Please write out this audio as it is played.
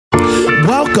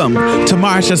Welcome to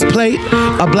Marsha's Plate,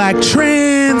 a Black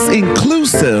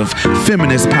trans-inclusive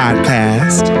feminist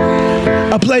podcast.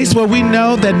 A place where we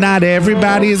know that not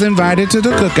everybody is invited to the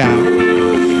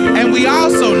cookout. And we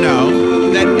also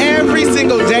know that every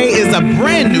single day is a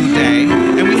brand new day,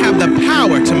 and we have the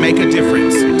power to make a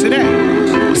difference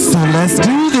today. So let's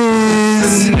do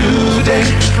this. A new day,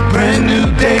 brand new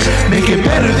day, make it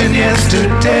better than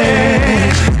yesterday.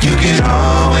 You can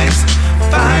always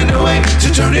find a way to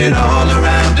turn it all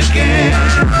around again.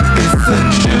 It's a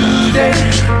new day,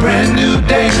 brand new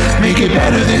day, make it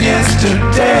better than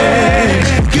yesterday.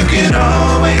 You can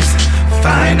always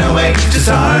find a way to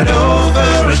start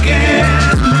over again.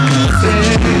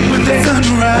 When the sun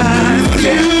rises,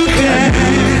 you can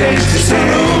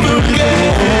start over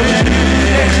again.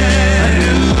 A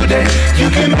new day, you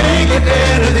can make it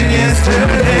better than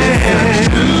yesterday.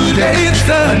 A new day, it's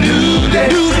a new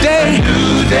day,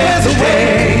 there's a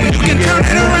way. You can turn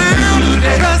it around,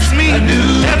 trust me,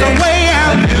 there's a way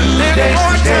out, there's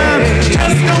more time.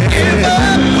 Just don't give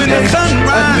up when the sun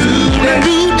rises. A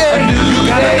new day, you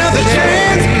got another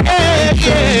chance.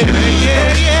 Yeah.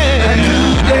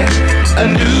 A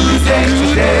new day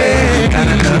today, got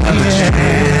another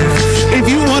chance. If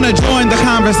you want to join the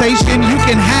conversation, you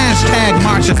can hashtag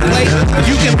Marsha's Plate.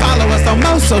 You can follow us on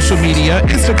most social media,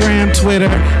 Instagram, Twitter,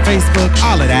 Facebook,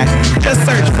 all of that. Just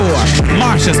search for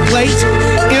Marsha's Plate,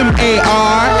 MARSHASPLATE.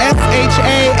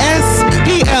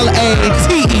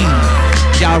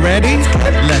 Y'all ready?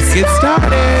 Let's get started.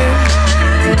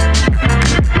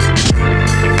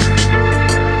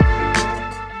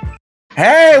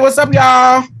 Hey, what's up,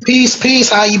 y'all? Peace.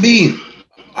 How you be?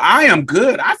 I am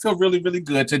good. I feel really, really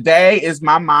good. Today is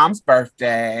my mom's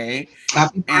birthday.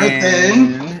 Happy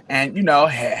birthday. And you know,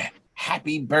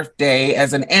 happy birthday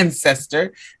as an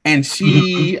ancestor. And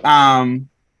she, and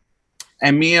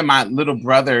me and my little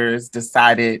brothers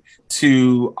decided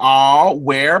to all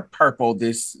wear purple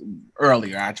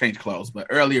earlier. I changed clothes, but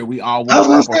earlier we all wore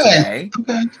purple today.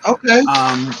 Okay.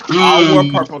 All wore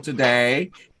purple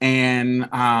today. And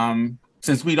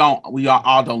since we all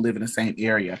don't live in the same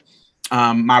area.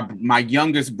 My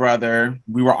youngest brother,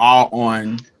 we were all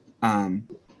on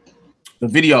the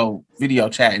video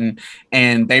chatting,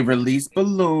 and they released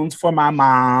balloons for my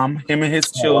mom. Him and his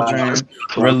children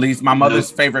released. My mother's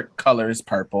favorite color is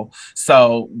purple,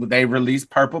 so they released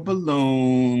purple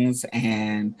balloons,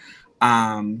 and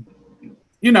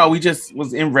you know, we just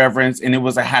was in reverence, and it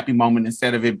was a happy moment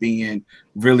instead of it being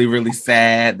really, really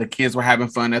sad. The kids were having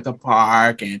fun at the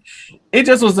park, and it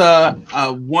just was a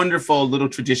wonderful little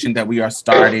tradition that we are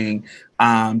starting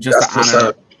just to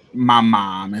honor my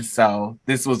mom. And so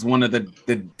this was one of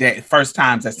the first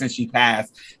times that since she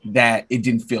passed that it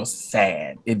didn't feel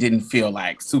sad. It didn't feel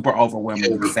like super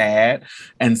overwhelmingly sad.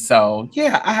 And so,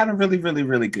 yeah, I had a really, really,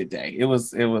 really good day. It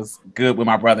was good with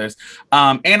my brothers.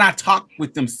 And I talked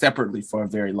with them separately for a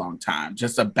very long time,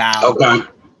 just about,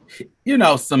 you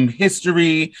know, some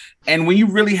history. And when you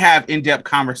really have in-depth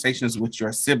conversations with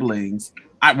your siblings,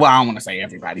 I don't want to say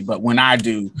everybody, but when I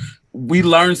do, we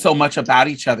learn so much about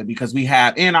each other because we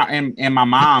have, and my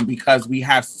mom, because we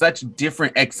have such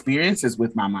different experiences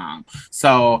with my mom.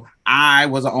 So I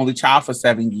was an only child for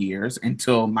 7 years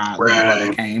until my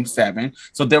brother came 7.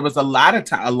 So there was a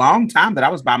long time that I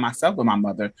was by myself with my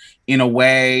mother in a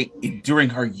way during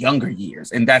her younger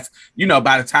years. And that's, you know,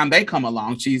 by the time they come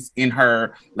along, she's in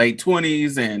her late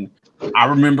 20s, and I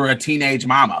remember a teenage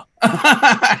mama.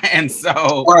 And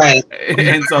so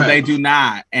they do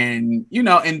not. And, you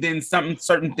know, and then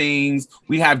certain things,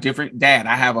 we have different dad.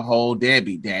 I have a whole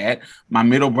deadbeat dad. My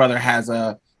middle brother has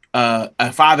a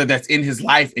father that's in his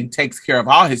life and takes care of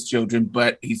all his children,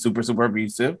 but he's super, super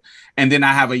abusive. And then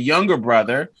I have a younger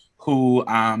brother who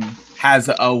has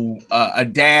a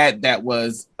dad that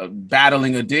was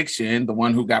battling addiction, the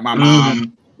one who got my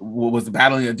mom, was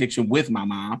battling addiction with my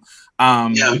mom.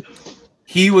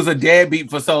 He was a deadbeat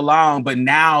for so long, but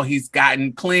now he's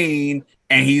gotten clean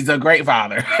and he's a great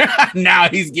father. Now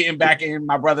he's getting back in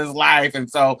my brother's life. And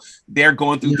so they're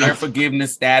going through their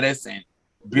forgiveness status and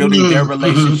building their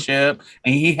relationship.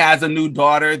 And he has a new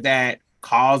daughter that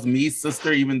calls me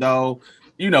sister, even though,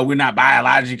 you know, we're not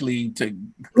biologically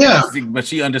but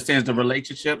she understands the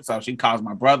relationship. So she calls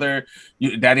my brother.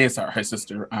 That is her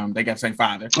sister. They got the same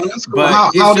father. Oh, that's cool. But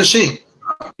how old is she?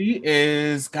 She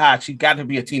is, she got to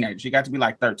be a teenager. She got to be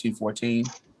like 13, 14.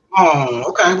 Oh,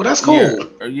 okay. Well, that's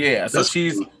cool. Yeah. So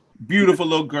she's beautiful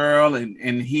little girl.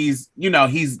 And he's, you know,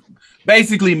 he's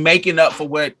basically making up for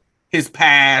what his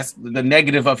past, the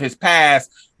negative of his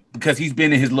past, because he's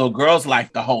been in his little girl's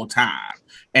life the whole time.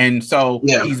 And so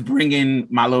he's bringing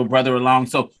my little brother along.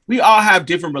 So we all have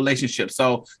different relationships.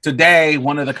 So today,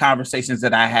 one of the conversations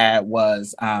that I had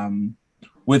was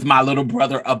with my little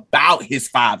brother about his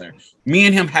father. Me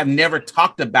and him have never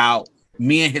talked about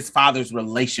me and his father's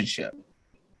relationship.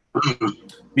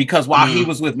 Because while he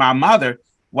was with my mother,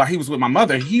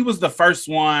 he was the first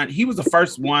one. He was the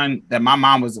first one that my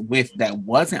mom was with that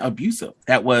wasn't abusive.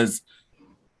 That was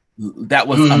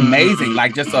amazing.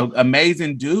 Like just an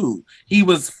amazing dude. He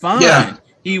was fun. Yeah.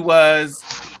 He was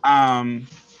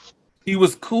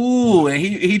cool. And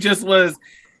he just was,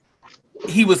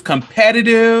 he was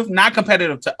competitive, not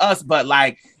competitive to us, but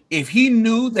like if he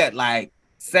knew that, like,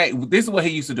 say, this is what he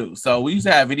used to do. So we used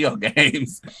to have video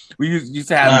games. We used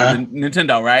to have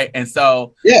Nintendo, right? And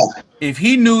so if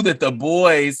he knew that the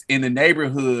boys in the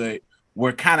neighborhood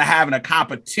were kind of having a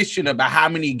competition about how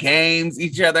many games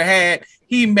each other had,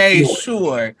 he made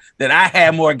sure that I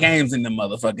had more games than the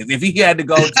motherfuckers. If he had to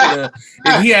go to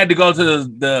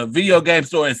the video game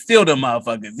store and steal the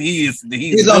motherfuckers, he's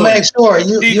gonna make sure I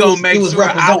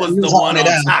was the one on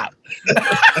top.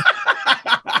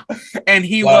 And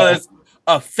he was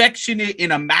affectionate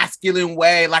in a masculine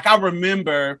way. Like I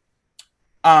remember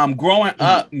growing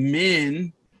up,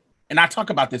 men, and I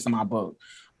talk about this in my book.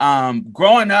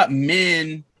 Growing up,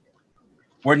 men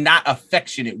were not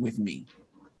affectionate with me.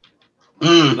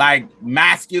 Like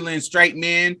masculine straight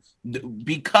men,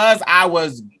 because I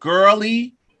was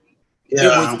girly, it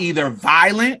was either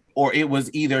violent or it was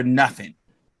either nothing.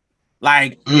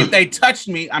 Like if they touched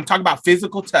me, I'm talking about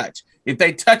physical touch. If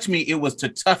they touched me, it was to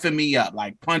toughen me up,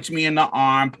 like punch me in the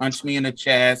arm, punch me in the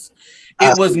chest.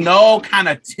 It was no kind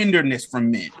of tenderness from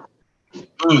men.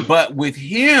 But with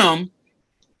him,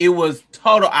 it was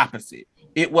total opposite.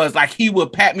 It was like he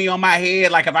would pat me on my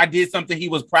head. Like if I did something he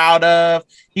was proud of,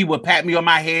 he would pat me on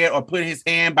my head or put his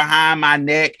hand behind my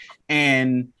neck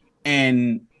and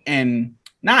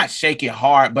not shake it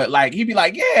hard, but like he'd be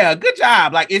like, yeah, good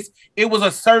job. Like it was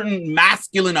a certain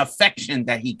masculine affection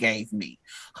that he gave me.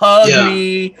 Hug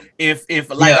me. If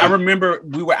I remember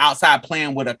we were outside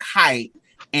playing with a kite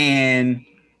and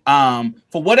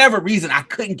for whatever reason I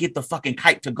couldn't get the fucking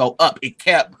kite to go up. It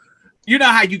kept, you know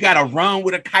how you gotta run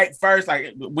with a kite first,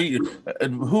 like kites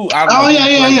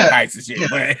and shit,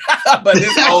 but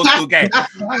this old school game.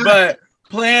 But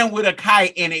playing with a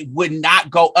kite and it would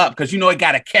not go up because it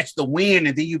gotta catch the wind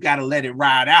and then you gotta let it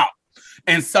ride out.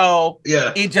 And so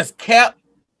it just kept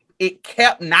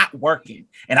not working.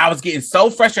 And I was getting so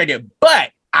frustrated,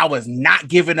 but I was not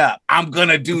giving up. I'm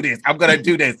gonna do this.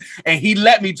 And he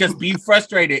let me just be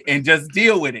frustrated and just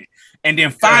deal with it. And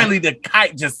then finally the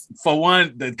kite just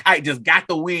got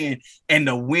the wind and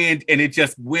it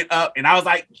just went up. And I was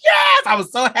like, yes, I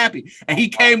was so happy. And he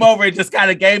came over and just kind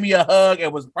of gave me a hug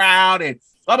and was proud and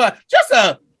blah, blah. Just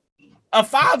a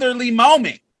fatherly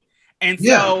moment. And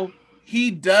so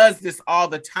he does this all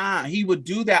the time. He would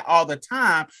do that all the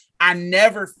time. I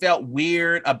never felt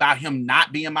weird about him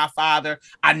not being my father.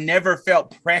 I never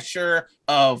felt pressure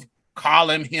of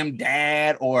calling him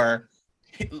dad or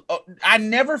I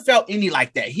never felt any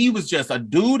like that. He was just a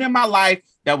dude in my life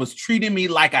that was treating me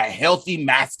like a healthy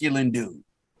masculine dude.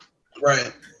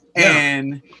 Right.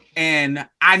 And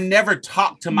I never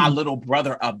talked to my little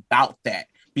brother about that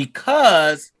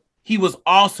because he was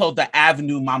also the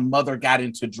avenue my mother got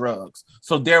into drugs.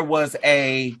 So there was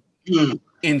a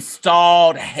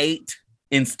installed hate,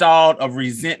 installed a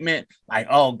resentment, like,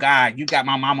 oh God, you got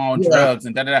my mama on drugs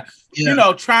and da-da-da.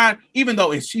 Trying, even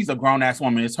though she's a grown-ass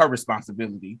woman, it's her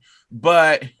responsibility.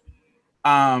 But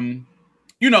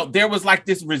there was like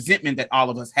this resentment that all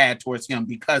of us had towards him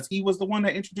because he was the one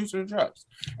that introduced her to drugs.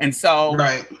 And so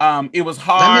it was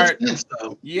hard. That makes sense,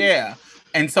 though.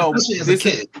 And so as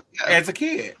a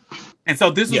kid. And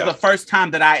so this was the first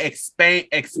time that I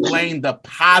explained the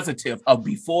positive of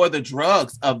before the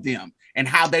drugs of them and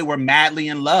how they were madly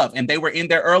in love and they were in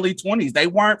their early 20s. They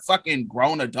weren't fucking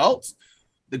grown adults,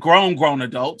 the grown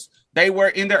adults. They were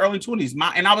in their early 20s.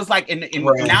 And I was like, and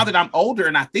now that I'm older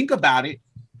and I think about it,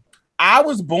 I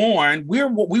was born,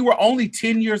 we were only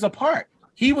 10 years apart.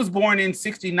 He was born in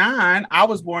 69. I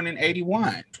was born in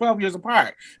 81, 12 years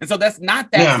apart. And so that's not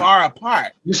that far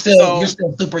apart. You're still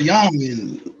super young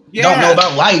and don't know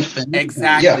about life.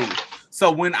 Exactly. So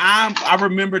when I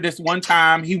remember this one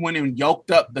time he went and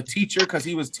yoked up the teacher because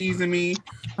he was teasing me.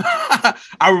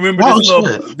 I remember this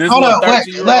little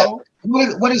 13-year-old.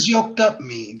 What does yoked up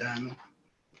mean, Daniel?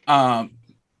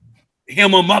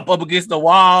 Him up against the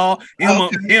wall,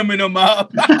 hemming him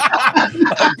up,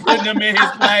 putting him in his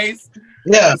place.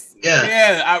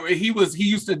 He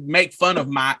used to make fun of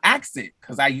my accent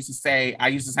because I used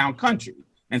to sound country,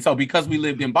 and so because we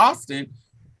lived in Boston,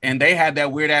 and they had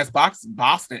that weird ass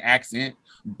Boston accent.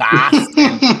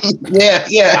 Boston. yeah.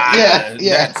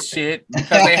 That shit,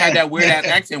 because they had that weird ass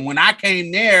accent. When I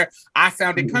came there, I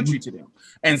sounded country to them.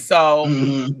 And so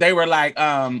they were like,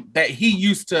 that he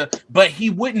used to, but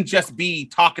he wouldn't just be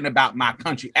talking about my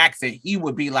country accent. He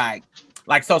would be like,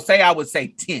 so say I would say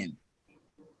 10.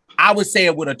 I would say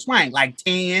it with a twang, like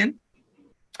 10.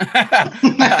 So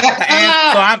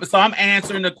I'm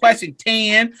answering the question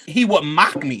 10. He would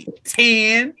mock me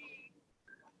 10.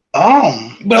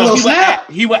 Oh, but a little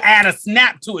snap. He would add a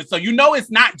snap to it, so you know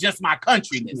it's not just my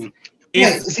countryness.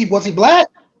 Was he black?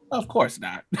 Of course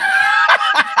not.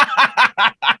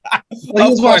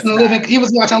 Well, he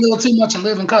was watching a little too much in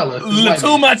Living Color.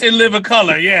 Too much in Living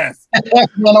Color, yes.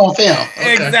 Men on film.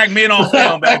 Okay. Exactly, men on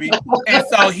film, baby. And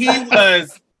so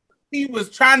he was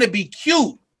trying to be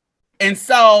cute, and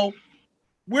so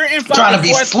we're in trying to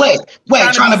be slick.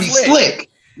 Trying to be slick.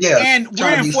 Yeah, and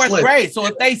we're in fourth grade. So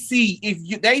if they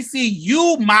see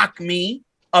you mock me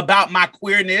about my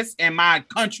queerness and my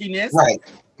countryness, right?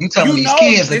 You telling these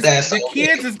kids the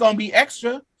kids is gonna be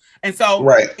extra. And so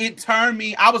it turned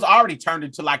me, I was already turned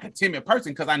into like a timid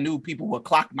person because I knew people would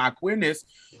clock my queerness,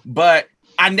 but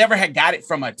I never had got it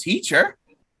from a teacher.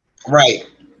 Right.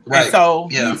 And so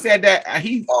he said that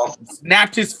he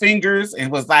snapped his fingers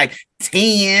and was like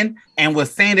 10 and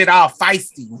was saying it all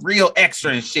feisty, real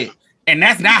extra and shit. And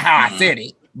that's not how I said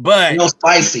it, but real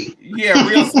spicy. Yeah,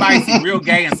 real spicy, real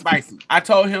gay and spicy. I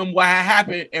told him what had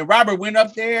happened, and Robert went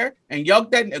up there and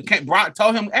yoked that,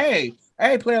 told him, hey,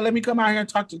 player, let me come out here and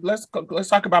talk to. Let's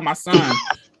talk about my son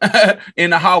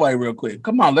in the hallway real quick.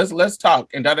 Come on, let's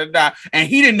talk and da. And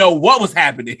he didn't know what was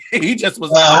happening. He just was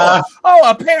like,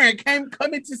 a parent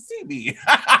coming to see me. Baby,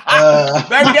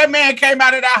 that man came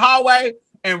out of that hallway,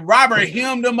 and Robert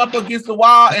hemmed him up against the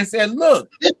wall and said,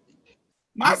 "Look,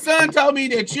 my son told me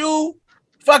that you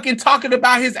fucking talking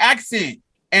about his accent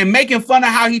and making fun of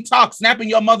how he talks, snapping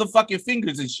your motherfucking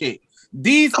fingers and shit.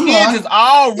 These kids is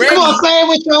already. Come on, say it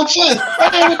with your chest. Say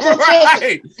it with your chest.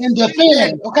 And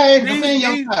defend, okay? Defend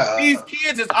your child. These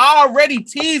kids is already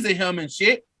teasing him and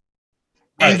shit.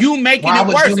 And you making it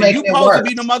worse. And you supposed to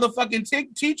be the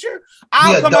motherfucking teacher?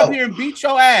 I'll come up here and beat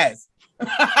your ass.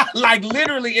 Like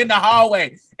literally in the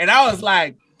hallway. And I was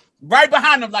like, right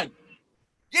behind him, like,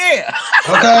 yeah.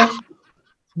 Okay.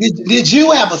 Did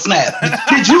you have a snap?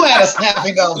 Did you have a snap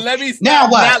and go? Let me snap. Now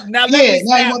what? Now you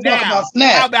want to talk about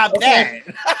snap? How about that?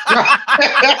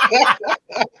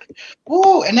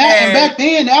 Ooh, and back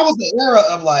then that was the era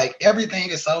of like everything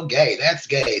is so gay. That's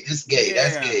gay. This gay.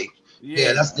 That's gay.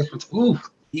 Yeah, that's different. Ooh.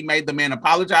 He made the man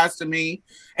apologize to me,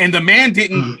 and the man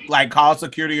didn't like call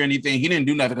security or anything. He didn't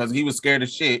do nothing because he was scared of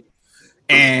shit.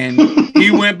 And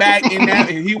he went back in that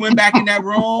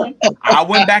room. I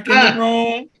went back in the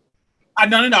room.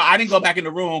 No. I didn't go back in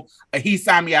the room. He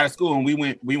signed me out of school, and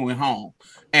we went home.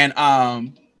 And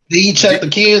did he check the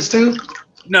kids too?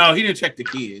 No, he didn't check the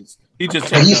kids. He just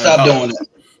checked. He stopped doing it.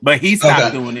 But he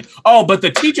stopped doing it. Oh, but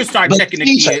the teacher started checking the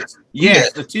kids.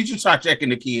 Yes, the teacher started checking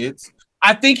the kids.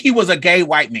 I think he was a gay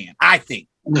white man. I think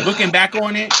looking back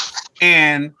on it,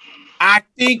 and I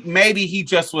think maybe he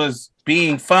just was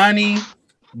being funny,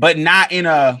 but not in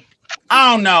a.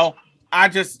 I don't know. I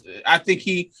think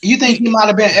he. You think he might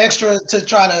have been extra to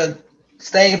try to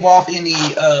stave off any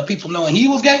people knowing he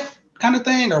was gay, kind of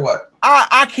thing, or what?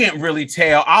 I can't really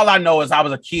tell. All I know is I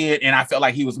was a kid and I felt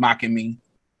like he was mocking me.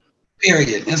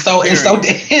 Period. And so did your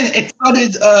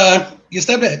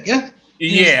stepdad? Yeah.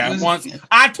 Yeah. Once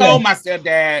I told my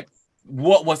stepdad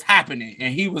what was happening,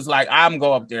 and he was like, "I'm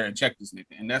go up there and check this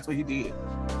nigga," and that's what he did.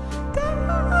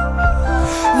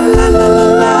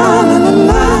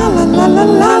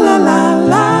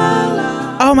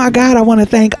 Oh my God, I want to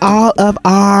thank all of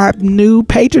our new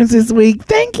patrons this week.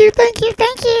 Thank you.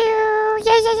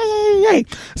 Yay.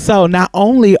 So not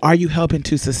only are you helping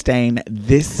to sustain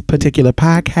this particular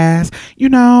podcast,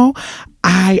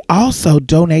 I also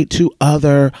donate to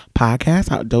other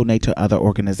podcasts. I donate to other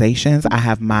organizations. I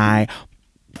have my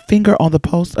finger on the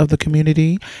pulse of the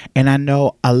community, and I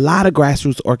know a lot of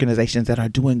grassroots organizations that are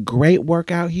doing great work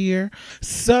out here.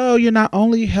 So you're not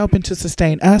only helping to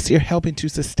sustain us, you're helping to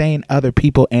sustain other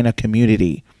people in a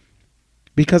community,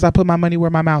 because I put my money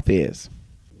where my mouth is.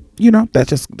 That's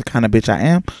just the kind of bitch I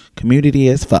am. Community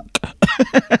as fuck.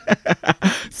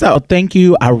 So thank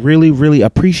you. I really, really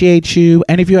appreciate you.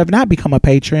 And if you have not become a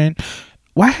patron,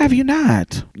 why have you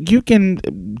not? You can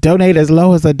donate as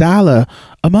low as $1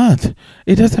 a month.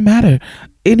 It doesn't matter.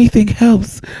 Anything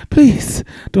helps. Please.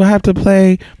 Do I have to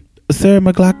play Sarah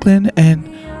McLachlan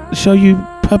and show you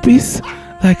puppies?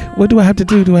 Like, what do I have to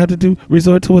do? Do I have to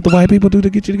resort to what the white people do to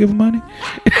get you to give them money?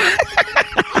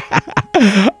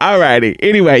 All righty.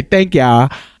 Anyway, thank y'all.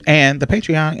 And the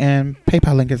Patreon and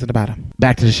PayPal link is at the bottom.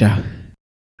 Back to the show.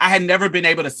 I had never been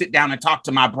able to sit down and talk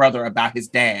to my brother about his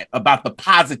dad, about the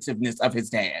positiveness of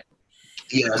his dad.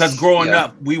 Because growing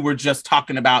up, we were just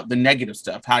talking about the negative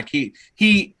stuff. How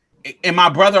he and my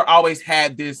brother always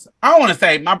had this. I don't want to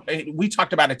say we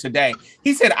talked about it today.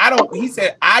 He said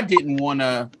I didn't want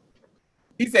to.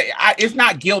 He said it's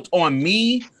not guilt on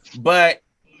me, but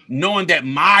knowing that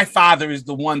my father is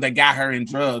the one that got her in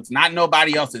drugs, not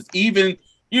nobody else's. Even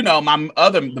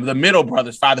the middle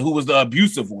brother's father, who was the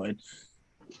abusive one.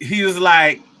 He was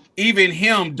like, even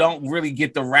him don't really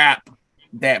get the rap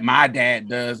that my dad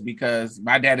does, because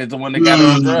my dad is the one that got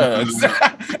on drugs.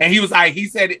 And he was like, he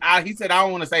said, I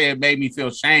don't want to say it made me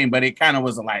feel shame, but it kind of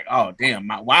was like, oh damn,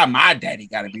 why my daddy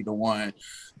got to be the one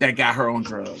that got her on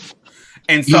drugs?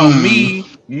 And so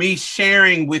me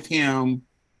sharing with him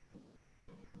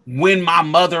when my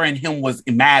mother and him was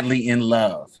madly in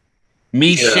love,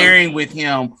 sharing with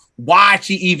him why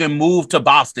she even moved to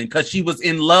Boston, because she was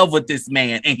in love with this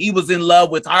man and he was in love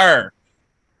with her.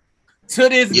 To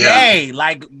this day,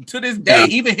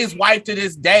 even his wife to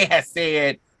this day has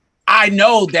said, I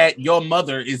know that your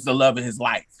mother is the love of his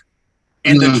life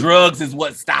and the drugs is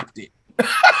what stopped it.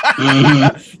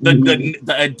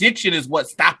 The addiction is what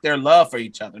stopped their love for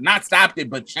each other. Not stopped it,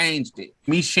 but changed it.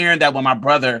 Me sharing that with my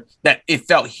brother, that it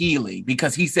felt healing,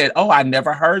 because he said, oh, I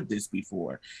never heard this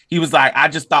before. He was like, I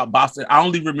just thought Boston, I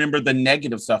only remember the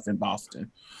negative stuff in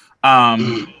Boston.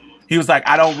 He was like,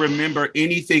 I don't remember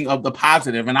anything of the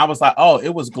positive. And I was like, oh,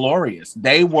 it was glorious.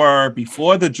 They were,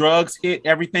 before the drugs hit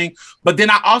everything. But then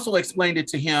I also explained it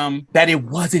to him that it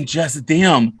wasn't just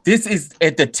them. This is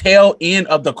at the tail end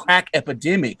of the crack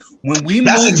epidemic. When we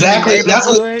that's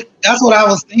what I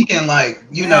was thinking. Like,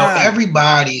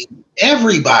 everybody,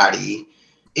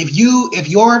 if you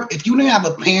didn't have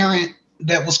a parent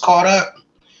that was caught up,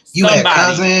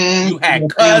 had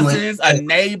cousins, a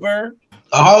neighbor,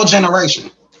 a whole generation.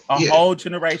 Whole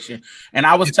generation. And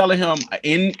I was telling him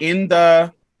in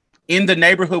the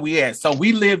neighborhood we had. So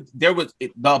we lived, there was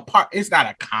it's not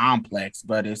a complex,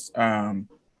 but it's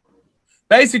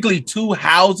basically two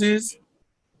houses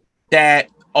that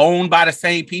owned by the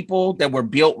same people that were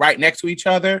built right next to each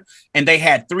other. And they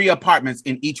had 3 apartments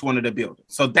in each one of the buildings.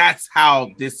 So that's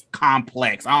how this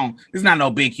complex, it's not no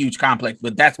big, huge complex,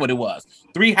 but that's what it was.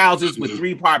 3 houses with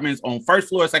 3 apartments on first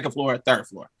floor, second floor, third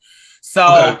floor.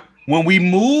 So when we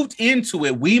moved into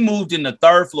it, we moved in the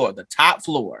 3rd floor, the top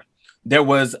floor. There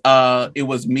was it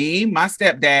was me, my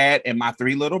stepdad, and my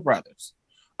 3 little brothers.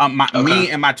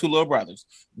 Me and my 2 little brothers.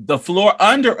 The floor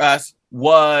under us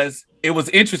was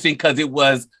interesting because it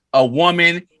was a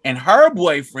woman and her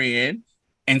boyfriend.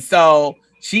 And so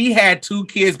she had 2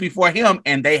 kids before him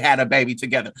and they had a baby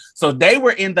together. So they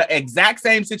were in the exact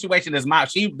same situation as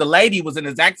the lady was in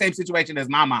the exact same situation as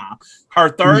my mom.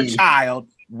 Her 3rd child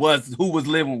was who was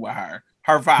living with her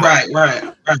father.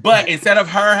 Right. But instead of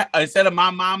her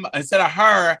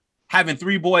having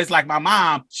 3 boys like my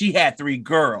mom, she had 3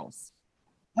 girls.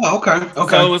 Oh, okay.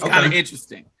 So it was kind of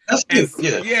interesting. That's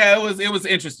cute. Yeah, it was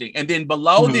interesting. And then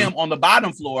below them on the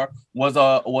bottom floor was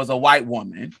a white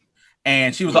woman,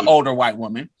 and she was an older white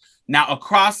woman. Now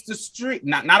across the street,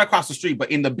 not across the street,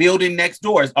 but in the building next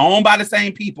door, is owned by the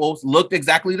same people, looked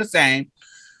exactly the same.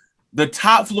 The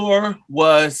top floor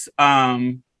was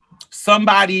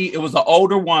somebody, it was an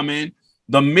older woman.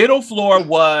 The middle floor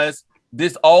was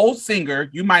this old singer.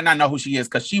 You might not know who she is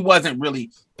because she wasn't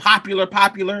really popular,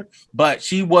 but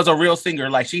she was a real singer.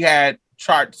 Like, she had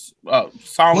charts,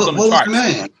 songs on the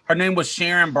charts. Her name was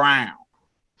Sharon Brown.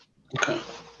 Okay.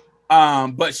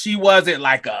 But she wasn't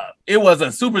it was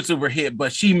a super hit,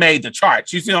 but she made the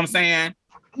charts. You see what I'm saying?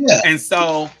 Yeah. And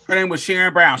so her name was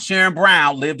Sharon Brown. Sharon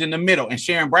Brown lived in the middle, and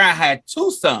Sharon Brown had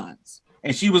 2 sons,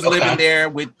 and she was living there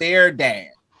with their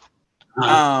dad.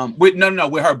 With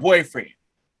her boyfriend.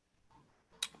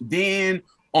 Then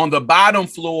on the bottom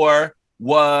floor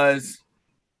was,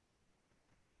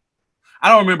 I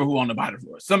don't remember who on the bottom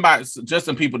floor. Somebody, just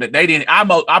some people that they didn't. I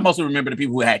mostly remember the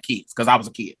people who had kids because I was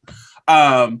a kid.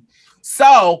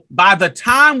 So by the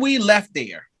time we left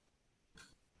there,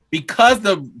 because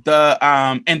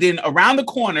and then around the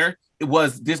corner, it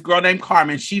was this girl named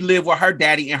Carmen. She lived with her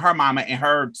daddy and her mama and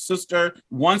her sister,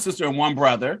 1 sister and 1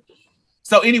 brother.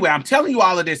 So anyway, I'm telling you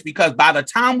all of this because by the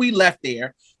time we left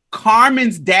there,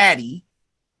 Carmen's daddy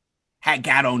had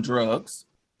got on drugs.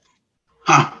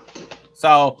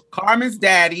 So Carmen's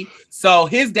daddy,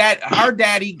 her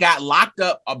daddy got locked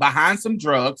up behind some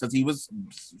drugs because he was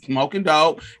smoking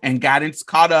dope and got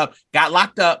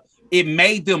locked up. It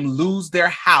made them lose their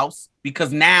house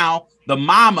because now the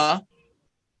mama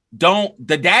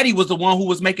the daddy was the one who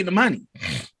was making the money.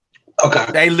 Okay.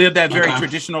 They lived that very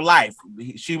traditional life.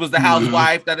 She was the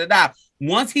housewife,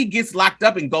 Once he gets locked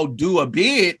up and go do a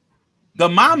bid, the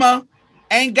mama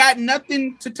ain't got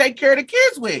nothing to take care of the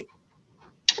kids with.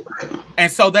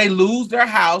 And so they lose their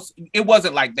house. It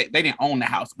wasn't like they didn't own the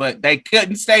house, but they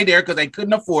couldn't stay there because they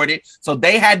couldn't afford it. So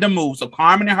they had to move. So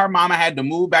Carmen and her mama had to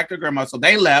move back to grandma. So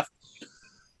they left.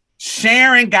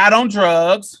 Sharon got on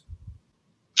drugs.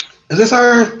 Is this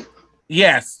her?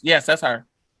 Yes, that's her.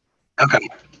 Okay.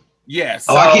 Yes.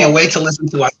 Oh, I can't wait to listen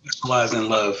to I Specialize in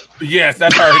Love. Yes,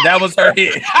 that's her. That was her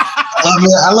hit.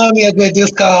 I love me a good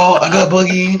disco, a good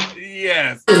boogie.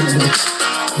 Yes. This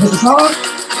is her?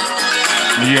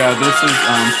 Yeah, this is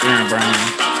Sharon Brown.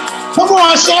 Come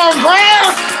on, Sharon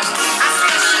Brown.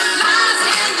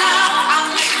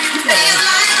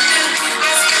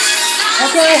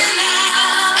 Okay.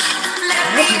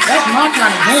 That's my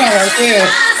kind of band right there.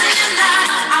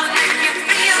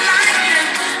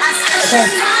 Okay.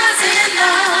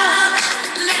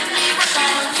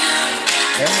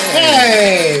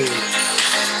 Hey.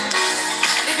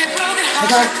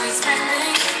 Okay.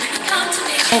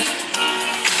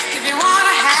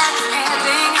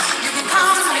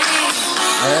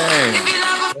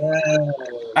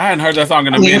 I hadn't heard that song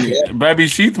in a minute. Baby,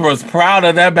 she was proud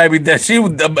of that, baby, that she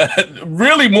was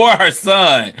really more her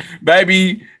son.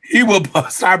 Baby, he would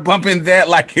start bumping that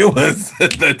like it was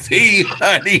the tea,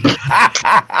 honey.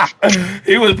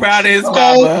 He was proud of his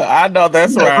mama. I know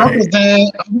that's right.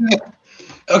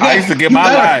 Okay. I used to get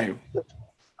my life.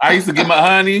 I used to get my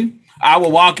honey. I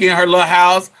would walk in her little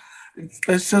house.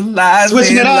 Specialize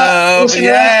in love.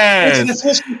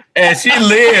 Yes. And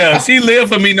she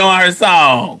lived for me knowing her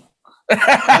song.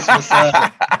 That's what's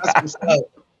up. That's what's up.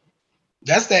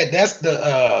 That's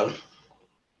the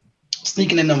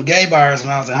sneaking in them gay bars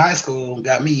when I was in high school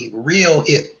got me real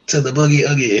hip to the boogie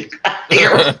again.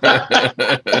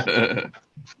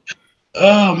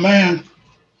 Oh man.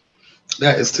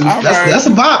 That is too that's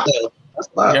a bop though. That's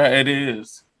a bop. Yeah, it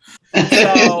is.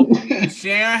 So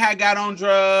Sharon had got on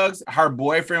drugs, her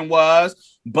boyfriend was,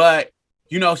 but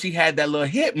you know, she had that little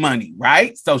hit money,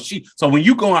 right? So when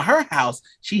you go in her house,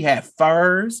 she had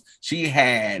furs, she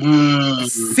had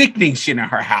sickening shit in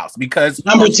her house because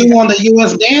number 2 on the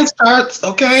US dance charts.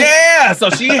 Okay. Yeah. So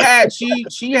she had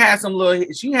some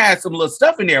little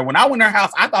stuff in there. When I went to her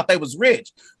house, I thought they was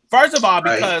rich. First of all,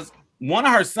 because one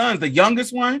of her sons, the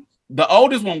youngest one, the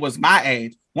oldest one was my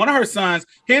age. One of her sons,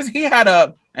 he had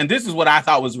and this is what I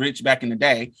thought was rich back in the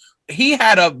day. He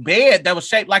had a bed that was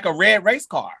shaped like a red race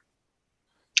car.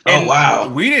 And wow.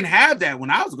 We didn't have that when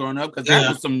I was growing up because that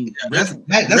was some that's some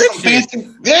fancy.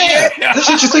 Yeah. That's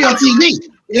what you see on TV.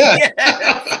 Yeah.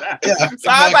 So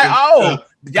I was like,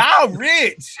 y'all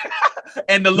rich.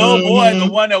 And the little boy,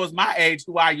 the one that was my age,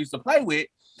 who I used to play with,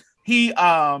 he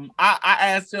I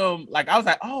asked him, like, I was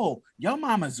like, oh, your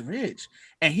mama's rich.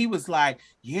 And he was like,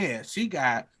 yeah, she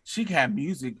got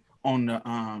music on the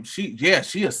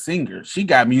she a singer. She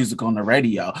got music on the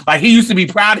radio. Like he used to be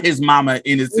proud of his mama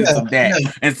in the sense of that.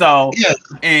 And so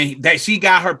and that she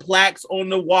got her plaques on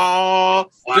the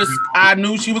wall. Just I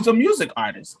knew she was a music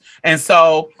artist. And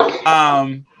so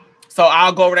so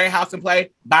I'll go over to their house and play.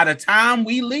 By the time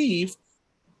we leave,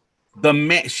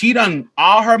 she done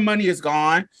all her money is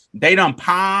gone. They done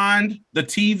pawned the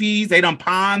TVs, they done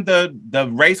pawned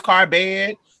the race car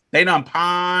bed, they done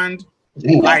pawned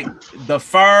like the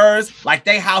furs, like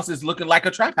their house is looking like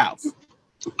a trap house.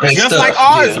 Just like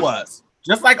ours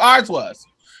was.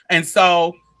 And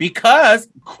so because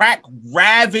crack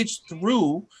ravaged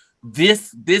through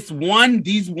these one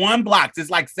blocks, it's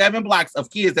like 7 blocks of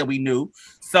kids that we knew.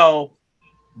 So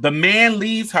the man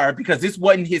leaves her because this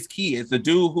wasn't his kids. The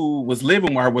dude who was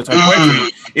living with her was her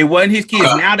boyfriend. It wasn't his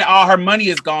kids. Now that all her money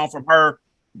is gone from her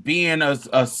being a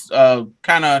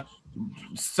kind of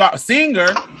singer,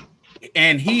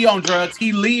 and he on drugs,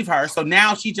 he leave her. So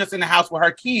now she's just in the house with her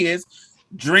kids,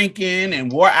 drinking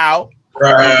and wore out.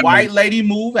 The white lady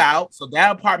moved out, so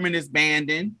that apartment is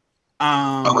abandoned.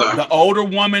 The older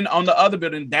woman on the other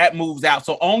building that moves out.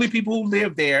 So only people who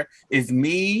live there is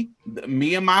me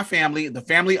and my family, the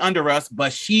family under us.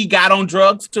 But she got on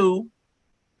drugs too.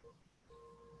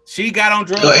 She got on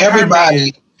drugs. So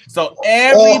everybody. So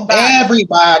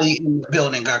everybody in the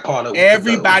building got caught up.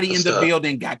 Everybody in the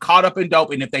building got caught up in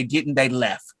dope, and if they didn't, they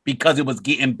left because it was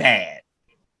getting bad.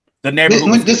 The neighborhood.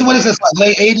 What is this? Like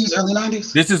late 80s, early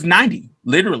 90s? This is 90,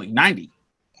 literally 90.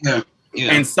 Yeah.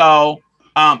 And so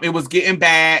it was getting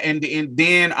bad, and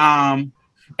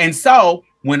then so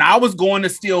when I was going to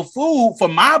steal food for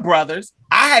my brothers,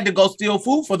 I had to go steal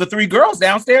food for the 3 girls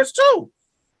downstairs too,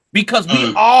 because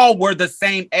we all were the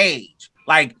same age.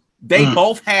 Like They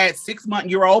both had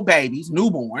 6-month-old babies,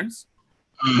 newborns.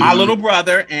 My little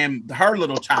brother and her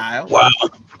little child. Wow.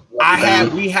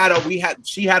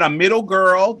 She had a middle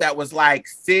girl that was like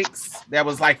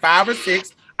 5 or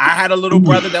 6. I had a little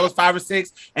brother that was 5 or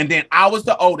 6, and then I was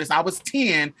the oldest. I was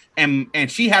 10,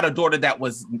 and she had a daughter that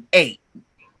was 8,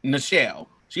 Nichelle.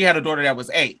 She had a daughter that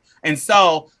was 8. And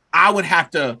so I would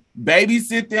have to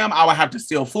babysit them. I would have to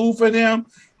steal food for them.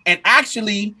 And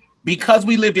actually, because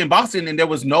we lived in Boston and there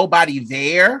was nobody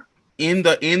there in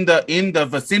the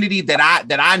vicinity that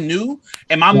I knew,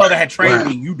 and my mother had trained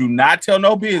me, you do not tell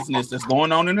no business that's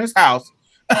going on in this house.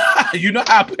 You know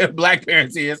how Black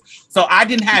parents is. So I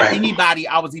didn't have anybody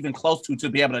I was even close to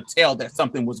be able to tell that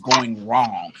something was going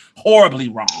wrong, horribly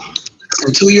wrong.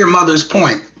 And to your mother's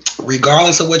point,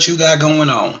 regardless of what you got going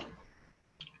on,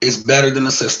 it's better than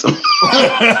the system.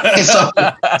 So,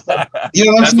 you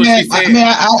know what I'm saying? I mean,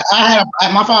 I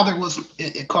my father was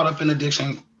caught up in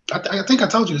addiction. I think I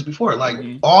told you this before. Like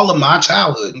all of my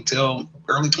childhood until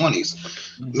early 20s,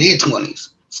 mid 20s.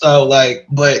 So like,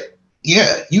 but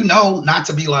yeah, you know, not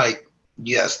to be like,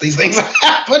 yes, these things are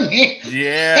happening.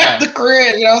 Yeah. At the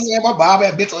crib, you know what I'm saying? My mom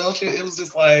had mental health shit. It was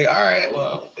just like, all right,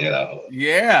 well, you know.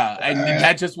 Yeah, and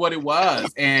that's just what it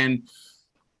was. And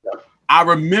I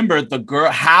remember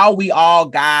how we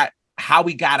got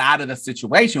out of the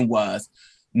situation was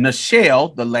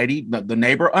Nichelle, the lady, the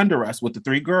neighbor under us with the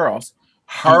 3 girls,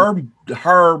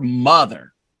 her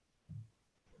mother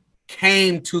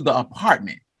came to the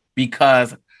apartment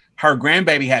because her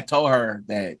grandbaby had told her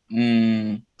that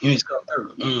you need to come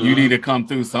through. You need to come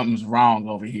through. Something's wrong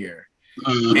over here.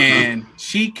 And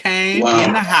she came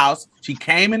in the house. She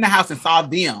came in the house and saw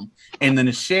them. And then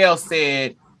Nichelle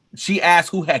said, she asked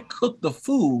who had cooked the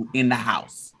food in the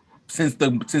house since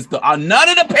none of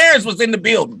the parents was in the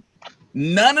building.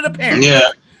 None of the parents. Yeah.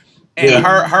 And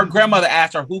her grandmother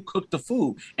asked her who cooked the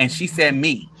food, and she said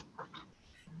me.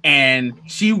 And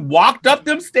she walked up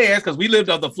them stairs because we lived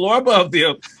on the floor above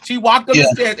them. She walked up the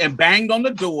stairs and banged on the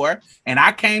door. And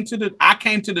I came to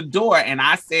the door and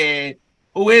I said,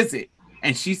 "Who is it?"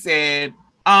 And she said,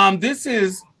 "This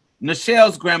is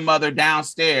Nichelle's grandmother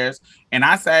downstairs." And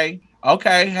I say,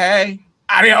 "Okay, hey."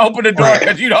 I didn't open the door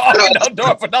because you don't open no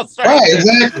door for no strangers.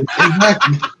 Right,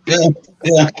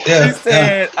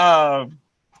 exactly.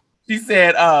 She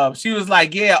said, she was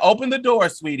like, "Yeah, open the door,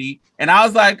 sweetie." And I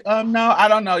was like, "No, I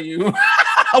don't know you."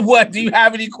 "What, do you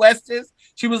have any questions?"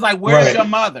 She was like, "Where's your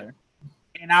mother?"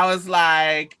 And I was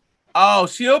like, "Oh,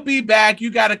 she'll be back.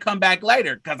 You got to come back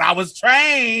later." Because I was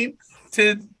trained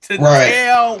to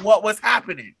tell what was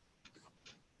happening.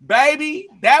 Baby,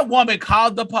 that woman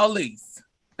called the police.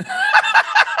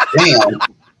 Damn.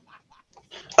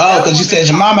 Oh, because you said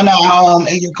your mama not home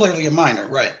and you're clearly a minor.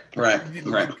 Right.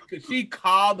 She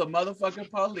called the motherfucking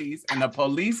police and the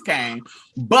police came,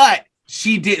 but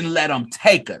she didn't let them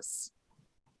take us.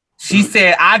 She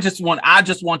said, I just want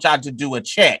y'all to do a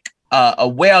check, a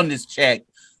wellness check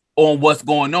on what's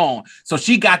going on. So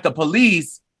she got the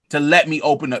police to let me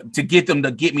open up, to get them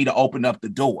to get me to open up the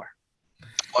door.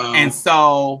 Wow. And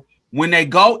so when they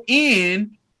go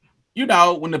in, you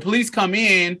know, when the police come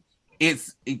in,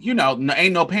 it's, you know,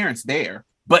 ain't no parents there,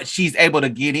 but she's able to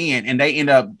get in, and they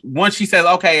end up, once she says,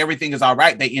 okay, everything is all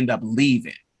right, they end up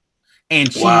leaving.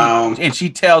 And she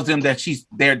tells them that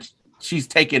she's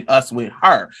taking us with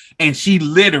her. And she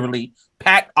literally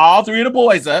packed all 3 of the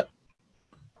boys up,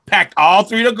 packed all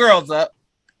 3 of the girls up,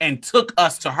 and took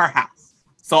us to her house.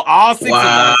 So all 6 of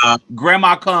us,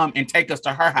 grandma come and take us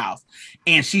to her house.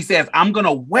 And she says, I'm going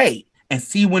to wait and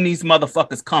see when these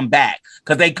motherfuckers come back.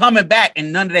 Because they coming back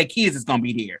and none of their kids is going to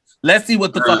be there. Let's see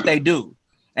what the fuck they do.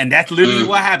 And that's literally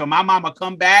what happened. My mama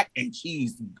come back and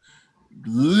she's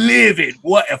livid.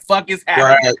 What the fuck is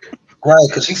happening? Right,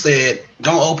 because she said,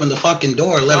 don't open the fucking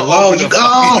door, let alone you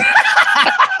go.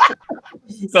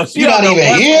 So she don't know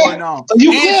what's going on. So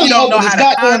she don't know how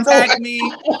to contact me.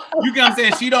 You get what I'm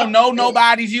saying? She don't know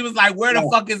nobody. She was like, where the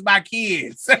fuck is my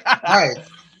kids? Right.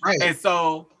 And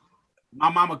so my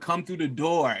mama come through the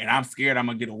door and I'm scared I'm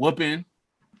gonna get a whooping.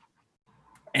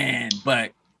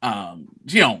 But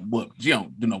she don't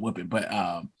do no whooping, but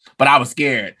I was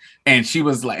scared. And she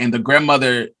was like, and the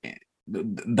grandmother,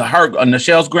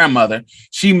 Nichelle's grandmother,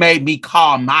 she made me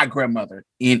call my grandmother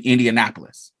in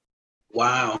Indianapolis.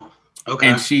 Wow.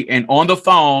 Okay. And on the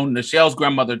phone, Nichelle's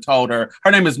grandmother told her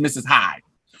name is Mrs. Hyde.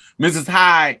 Mrs.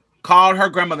 Hyde called her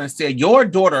grandmother and said, your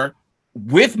daughter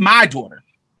with my daughter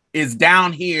is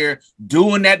down here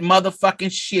doing that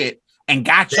motherfucking shit and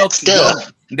got your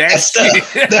stuff. Nah,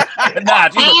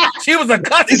 she was a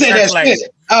country church lady.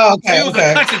 Oh, okay. She was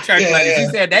a country church lady. She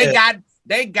said they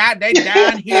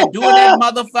down here doing that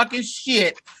motherfucking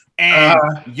shit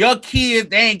And your kids,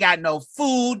 they ain't got no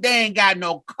food, they ain't got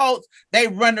no coats, they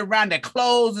run around, their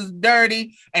clothes is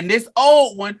dirty. And this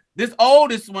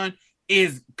oldest one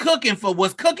was cooking for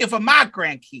my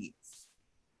grandkids.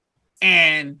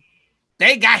 And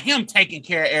they got him taking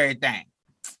care of everything.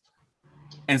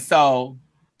 And so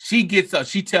she gets up,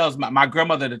 she tells my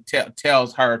grandmother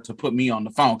tells her to put me on the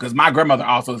phone, because my grandmother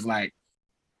also is like,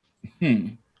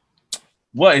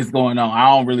 what is going on? I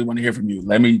don't really want to hear from you.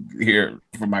 Let me hear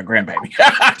from my grandbaby.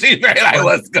 She's very like,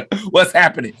 what's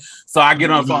happening? So I get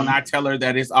on the phone and I tell her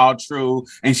that it's all true.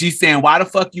 And she's saying, why the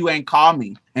fuck you ain't call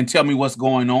me and tell me what's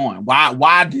going on?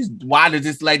 Why did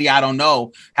this lady I don't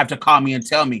know have to call me and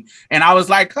tell me? And I was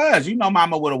like, cuz,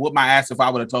 mama would have whooped my ass if I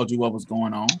would have told you what was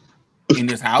going on in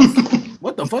this house.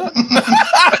 What the fuck?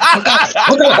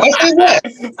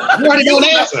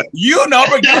 You know,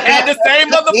 but you had the same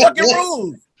motherfucking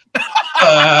rules.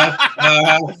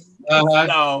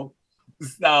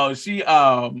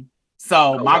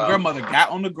 So my grandmother got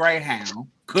on the Greyhound,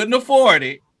 couldn't afford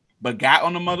it, but got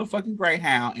on the motherfucking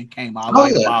Greyhound and came all the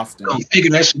way to Boston.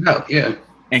 Figure that shit out,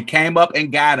 and came up and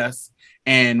got us.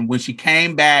 And when she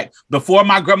came back, before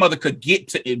my grandmother could get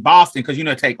to Boston, because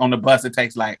take on the bus, it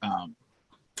takes like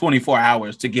 24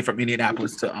 hours to get from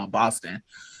Indianapolis to Boston,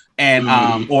 and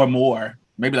or more,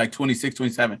 maybe like 26,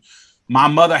 27. My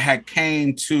mother had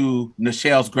came to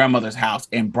Nichelle's grandmother's house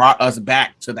and brought us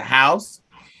back to the house.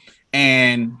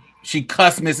 And she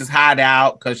cussed Mrs. Hyde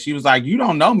out because she was like, you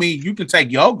don't know me. You can take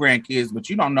your grandkids, but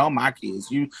you don't know my kids.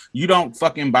 You don't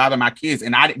fucking bother my kids.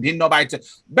 And I didn't nobody to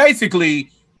basically,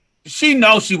 she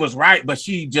knows she was right, but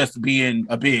she just being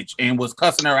a bitch and was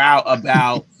cussing her out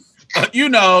about,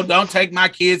 don't take my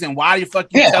kids, and why the fuck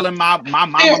you telling my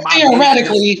mama my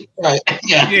theoretically, right?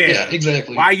 Yeah,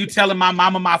 exactly. Why are you telling my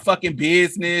mama my fucking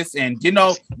business? And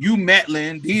you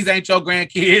meddling. These ain't your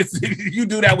grandkids. You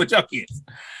do that with your kids.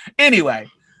 Anyway,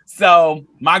 so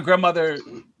my grandmother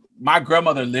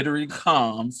literally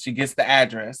comes. She gets the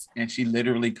address, and she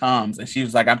literally comes, and she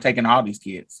was like, "I'm taking all these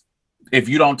kids. If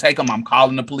you don't take them, I'm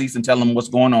calling the police and telling them what's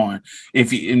going on."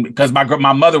 Because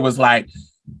my mother was like,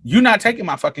 you're not taking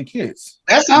my fucking kids.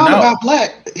 That sounds about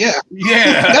black. Yeah.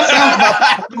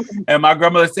 That sounds about. And my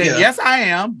grandmother said, yes, I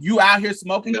am. You out here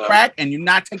smoking crack and you're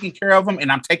not taking care of them. And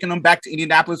I'm taking them back to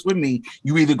Indianapolis with me.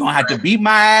 You either going to have to beat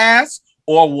my ass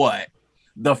or what?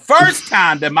 The first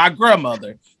time that my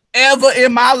grandmother ever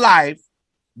in my life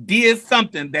did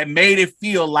something that made it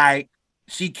feel like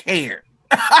she cared.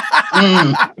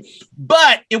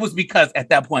 But it was because at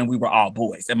that point we were all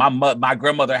boys, and my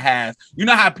grandmother has,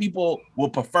 how people will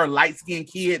prefer light-skinned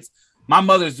kids. My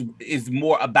mother's is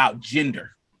more about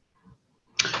gender.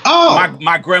 Oh,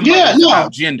 my grandmother is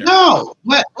about gender. No,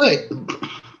 wait,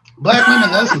 black women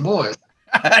love some boys.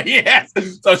 Yes,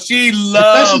 so she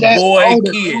loved boy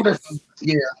kids.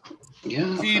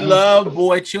 She loved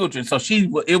boy children. So she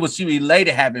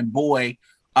related having boy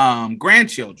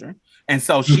grandchildren, and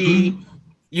so she.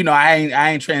 I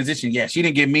ain't transitioned yet. She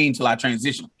didn't get me until I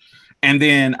transitioned. And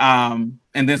then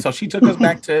so she took us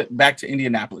back to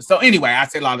Indianapolis. So anyway, I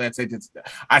say all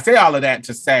of that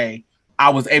to say I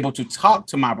was able to talk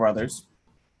to my brothers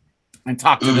and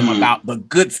talk to them about the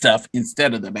good stuff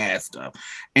instead of the bad stuff.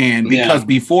 And because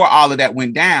before all of that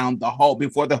went down,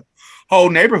 before the whole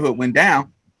neighborhood went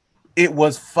down, it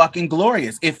was fucking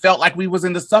glorious. It felt like we was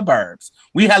in the suburbs.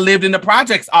 We had lived in the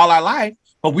projects all our life,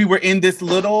 but we were in this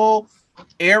little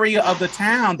area of the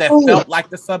town that felt like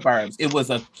the suburbs. It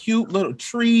was a cute little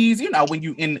trees, when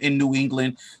you in New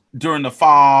England during the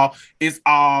fall, it's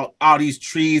all these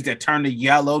trees that turn to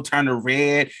yellow, turn to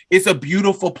red. It's a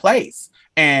beautiful place.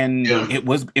 And it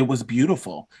was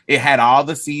beautiful. It had all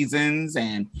the seasons,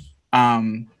 and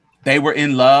they were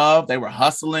in love, they were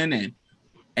hustling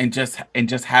and just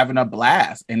having a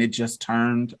blast, and it just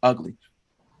turned ugly.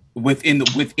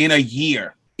 Within a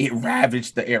year, it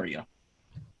ravaged the area.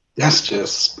 That's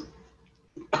just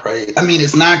crazy. I mean,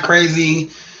 it's not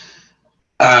crazy.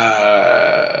 And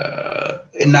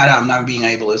I'm not being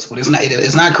ableist, but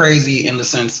it's not crazy in the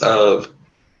sense of,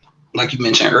 like you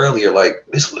mentioned earlier, like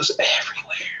this was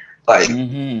everywhere. Like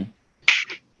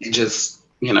it just,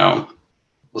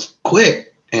 was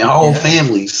quick, and whole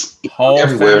families,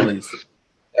 everywhere. Families.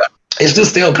 It's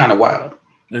just still kind of wild.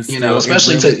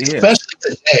 Especially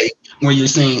today, where you're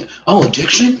saying, "Oh,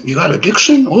 addiction! You got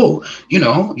addiction? Oh,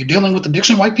 you're dealing with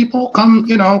addiction. White people, come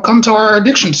to our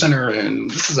addiction center, and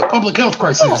this is a public health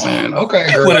crisis." And we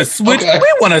want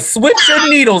to switch your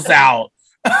needles out.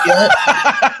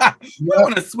 We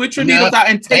want to switch your needles out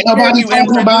and take care of you and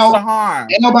reduce the harm.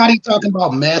 Ain't nobody talking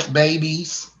about meth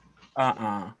babies.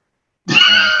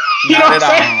 You know what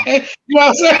I'm saying? You know what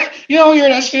I'm saying? You don't hear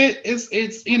that shit.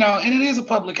 It's you know, and it is a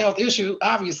public health issue.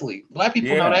 Obviously, Black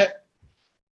people know that.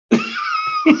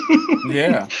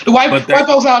 Yeah, the white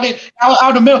folks out there out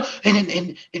in the middle,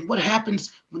 and what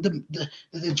happens when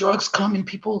the drugs come and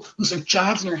people lose their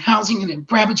jobs and their housing and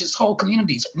it ravages whole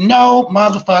communities? No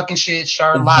motherfucking shit,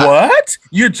 Charlotte. What?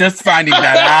 You're just finding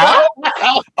that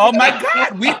out? Oh my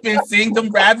God, we've been seeing them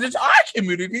ravage our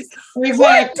communities for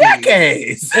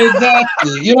decades.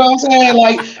 Exactly. You know what I'm saying?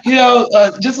 Like, you know,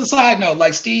 just a side note,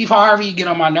 like Steve Harvey get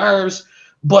on my nerves,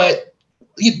 but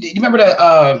you remember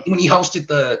that when he hosted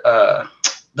the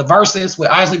Versus with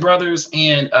Isley Brothers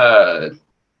and Earth,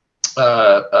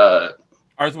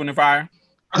 Wind and Fire.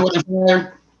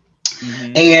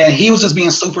 Mm-hmm. And he was just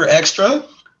being super extra,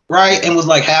 right? And was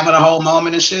like having a whole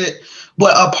moment and shit.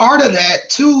 But a part of that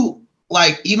too,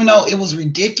 like, even though it was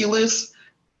ridiculous,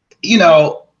 you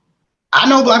know, I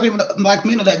know black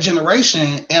men of that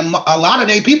generation, and a lot of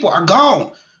their people are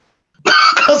gone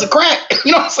because of crack.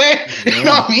 You know what I'm saying? Yeah. You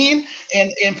know what I mean?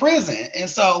 And in prison. And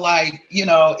so, like, you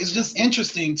know, it's just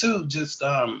interesting too. Just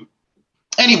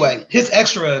anyway, his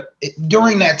extra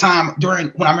during that time,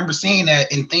 when I remember seeing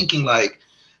that and thinking like,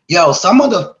 yo, some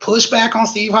of the pushback on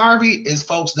Steve Harvey is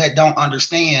folks that don't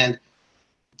understand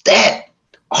that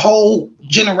whole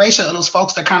generation of those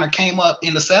folks that kind of came up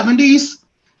in the 70s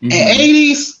and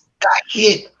 80s got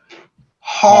hit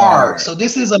hard. So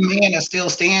this is a man that's still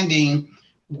standing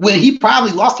when he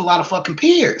probably lost a lot of fucking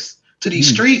peers to these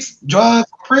streets, drugs,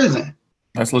 prison.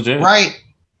 That's legit. Right?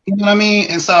 You know what I mean?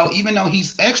 And so even though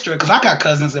he's extra, because I got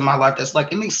cousins in my life that's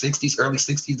like in their 60s, early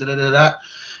 60s,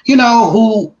 you know,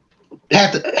 who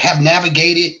have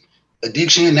navigated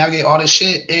addiction, navigate all this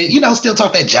shit, and, you know, still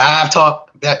talk that jive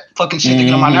talk, that fucking shit that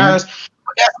get on my nerves.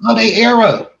 But that's all they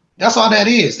era. That's all that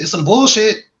is. It's some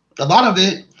bullshit, a lot of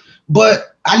it.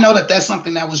 But I know that that's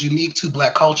something that was unique to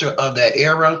Black culture of that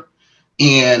era.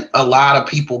 And a lot of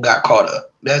people got caught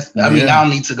up. I mean, I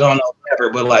don't need to go no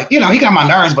whatever, but like, you know, he got my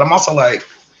nerves, but I'm also like,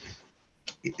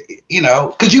 you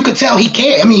know, because you could tell he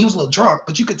cared. I mean, he was a little drunk,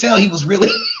 but you could tell he was really,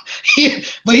 he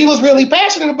was really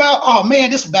passionate about, oh man,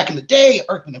 this was back in the day,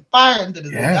 Earth, Wind and Fire, and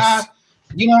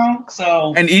you know,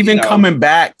 so. And even coming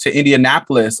back to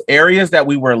Indianapolis, areas that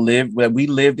we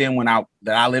lived in when I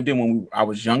lived in when I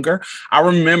was younger, I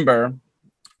remember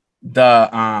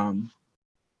I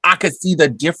could see the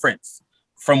difference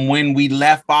from when we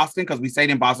left Boston, because we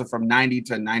stayed in Boston from 90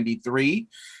 to 93.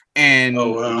 And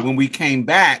when we came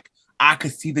back, I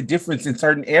could see the difference in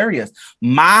certain areas.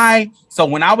 So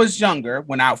when I was younger,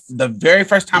 the very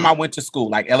first time I went to school,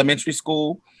 like elementary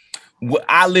school,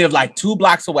 I lived like 2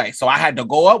 blocks away. So I had to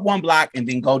go up 1 block and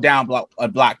then go down a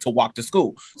block to walk to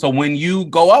school. So when you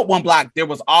go up 1 block, there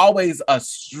was always a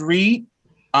street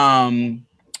guard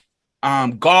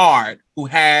who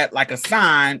had like a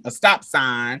stop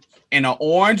sign, and an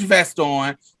orange vest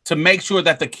on to make sure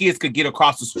that the kids could get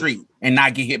across the street and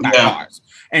not get hit by cars.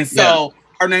 And so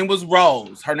her name was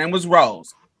Rose.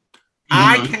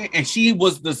 I came, and she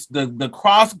was the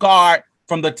cross guard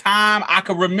from the time I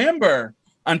could remember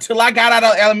until I got out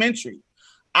of elementary.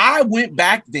 I went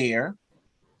back there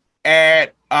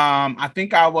at I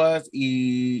think I was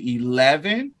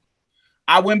 11.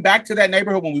 I went back to that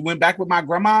neighborhood when we went back with my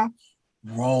grandma.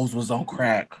 Rose was on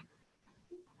crack.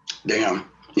 Damn.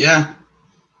 Yeah.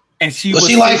 And was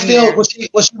she like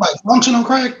functional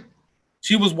crack?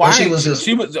 She was white.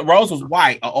 Rose was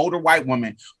white, an older white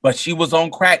woman, but she was on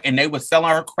crack, and they was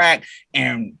selling her crack,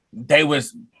 and they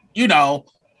was, you know,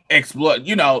 exploit,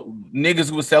 you know, niggas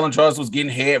who was selling drugs was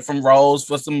getting head from Rose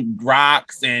for some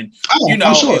rocks, and you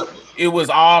know, it was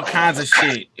all kinds of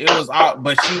shit. It was all,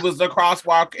 but she was a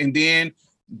crosswalk, and then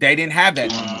they didn't have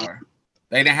that anymore.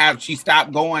 She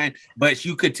stopped going, but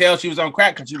you could tell she was on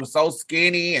crack because she was so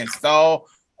skinny and so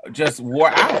just wore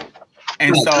out.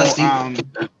 And so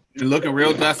looking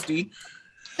real dusty.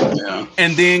 Yeah.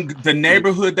 And then the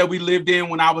neighborhood that we lived in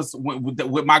when I was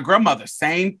with my grandmother,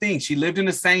 same thing. She lived in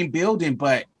the same building,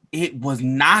 but it was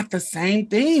not the same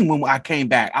thing when I came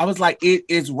back. I was like, it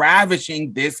is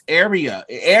ravishing this area.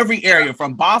 Every area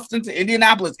from Boston to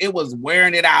Indianapolis, it was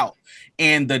wearing it out.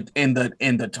 And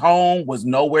the tone was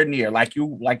nowhere near, like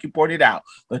you pointed out,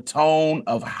 the tone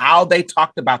of how they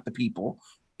talked about the people,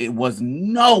 it was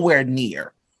nowhere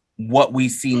near what we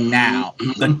see now.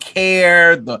 The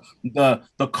care,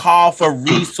 the call for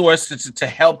resources to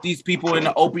help these people in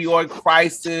the opioid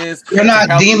crisis. You're not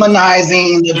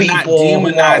demonizing the people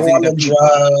who are on the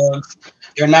drugs.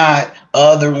 You're not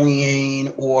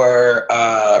othering or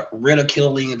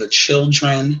ridiculing the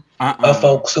children of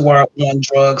folks who are on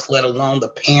drugs, let alone the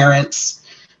parents.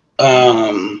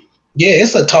 Yeah,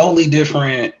 it's a totally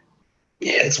different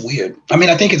Yeah, it's weird. I mean,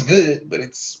 I think it's good, but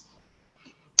it's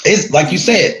like you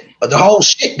said, the whole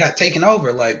shit got taken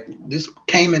over. Like this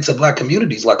came into Black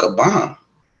communities like a bomb.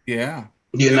 Yeah.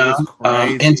 You It know, was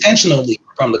crazy. intentionally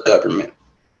from the government.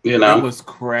 You know, it was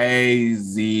crazy.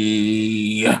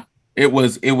 It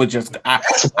was just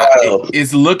that's wild.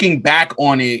 it's looking back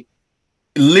on it,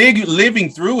 living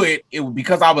through it,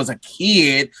 because I was a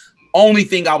kid, only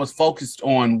thing I was focused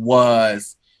on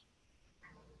was,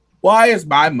 why is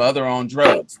my mother on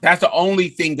drugs? That's the only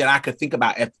thing that I could think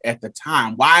about at the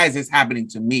time. Why is this happening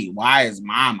to me? Why is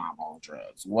my mom on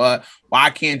drugs? Why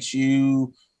can't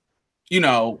you,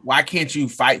 why can't you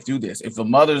fight through this? If a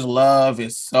mother's love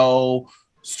is so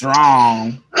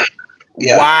strong,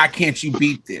 why can't you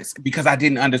beat this? Because I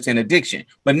didn't understand addiction.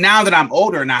 But now that I'm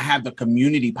older and I have the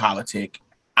community politic,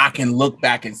 I can look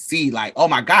back and see like, oh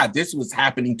my God, this was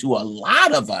happening to a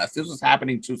lot of us. This was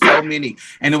happening to so many,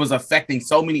 and it was affecting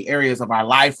so many areas of our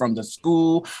life, from the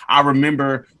school. I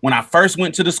remember when I first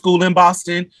went to the school in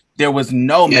Boston, there was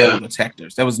no metal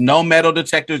detectors. There was no metal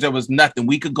detectors. There was nothing.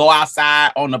 We could go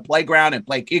outside on the playground and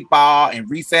play kickball and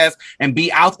recess and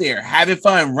be out there having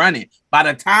fun, running. By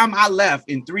the time I left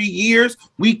in 3 years,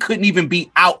 we couldn't even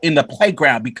be out in the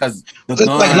playground because the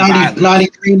gun like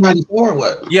 93, 94 or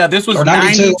what? Yeah, this was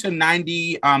 90 to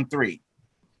 93.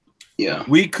 Yeah.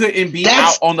 We couldn't be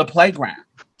out on the playground.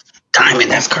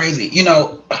 Diamond, that's crazy. You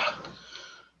know,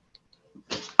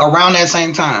 around that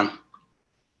same time,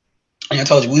 and I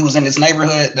told you, we was in this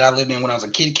neighborhood that I lived in when I was a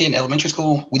kid in elementary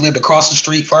school. We lived across the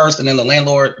street first, and then the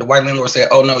white landlord said,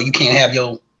 oh no, you can't have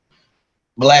your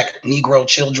Black Negro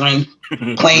children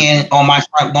playing on my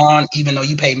front lawn, even though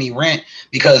you pay me rent,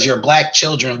 because your Black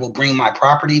children will bring my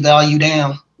property value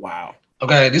down. Wow.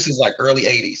 Okay, this is like early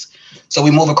 80s. So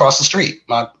we move across the street.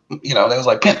 There was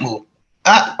like pimp move.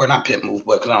 Or not pimp move,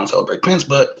 but because I don't celebrate pimps,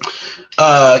 but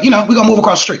we're gonna move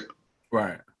across the street.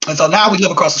 Right. And so now we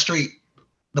live across the street,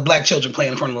 the Black children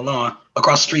playing in front of the lawn,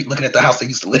 across the street looking at the house they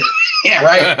used to live in. Yeah,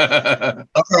 right?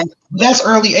 Okay. That's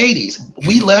early 80s.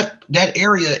 We left that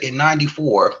area in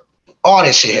 94. All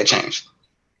that shit had changed.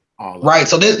 Right.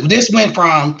 So this went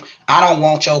from, I don't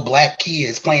want your Black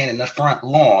kids playing in the front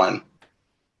lawn,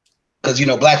 because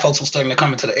Black folks were starting to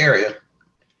come into the area.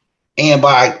 And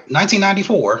by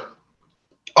 1994,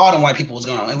 all the white people was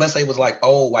gone, unless they was like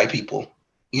old white people.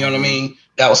 You know what I mean?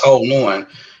 That was holding on.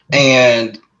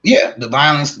 And yeah, the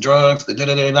violence, the drugs, the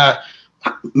da-da-da-da.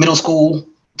 Middle school,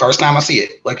 first time I see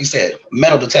it, like you said,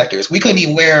 metal detectors. We couldn't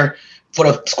even wear, for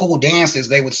the school dances,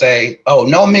 they would say, oh,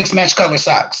 no mixed match color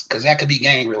socks, because that could be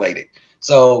gang related.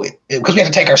 So, because we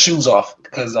had to take our shoes off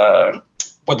because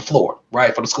for the floor,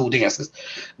 right, for the school dances.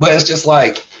 But it's just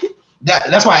like,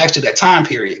 that's why I asked you that time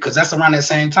period, because that's around that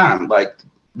same time, like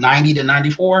 90 to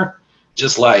 94,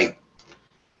 just like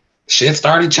shit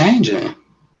started changing.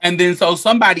 And then so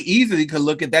somebody easily could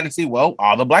look at that and see, well,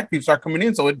 all the Black people are coming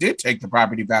in, so it did take the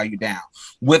property value down,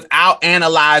 without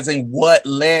analyzing what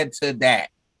led to that.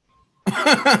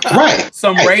 Right.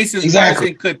 Some racist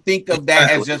person could think of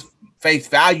that as just face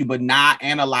value, but not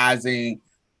analyzing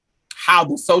how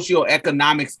the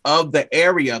socioeconomics of the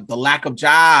area, the lack of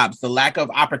jobs, the lack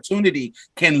of opportunity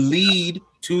can lead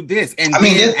to this. And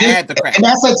add the crack. And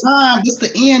that's the time, this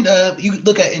is the end of, you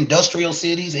look at industrial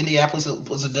cities. Indianapolis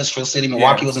was industrial city,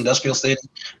 Milwaukee was industrial city,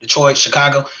 Detroit,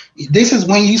 Chicago. This is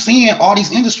when you seeing all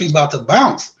these industries about to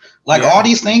bounce. Like all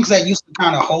these things that used to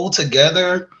kind of hold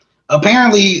together.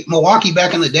 Apparently, Milwaukee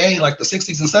back in the day, like the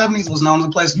 60s and 70s, was known as a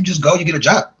place you just go, you get a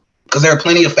job. Because there are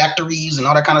plenty of factories and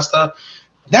all that kind of stuff.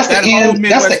 That's the end.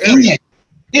 That's the end.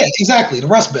 Yeah, exactly. The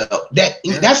Rust Belt. That's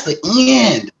the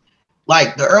end.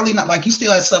 Like the early, like you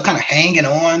still had stuff kind of hanging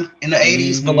on in the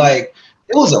 80s, but like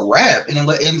it was a wrap.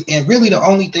 And really the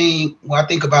only thing when I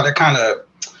think about it kind of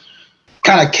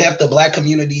kept the Black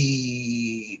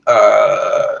community,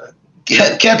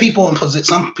 kept people in position,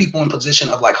 some people in position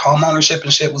of like home ownership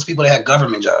and shit, was people that had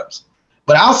government jobs.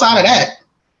 But outside of that,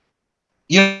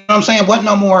 you know what I'm saying? What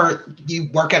no more, you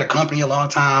work at a company a long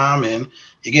time and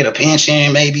you get a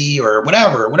pension maybe, or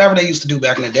whatever they used to do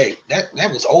back in the day. That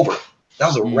was over. That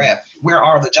was a wrap. Where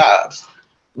are the jobs?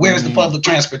 Where's the public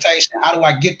transportation? How do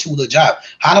I get to the job?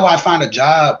 How do I find a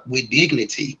job with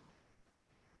dignity?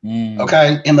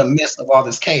 Okay, in the midst of all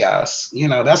this chaos.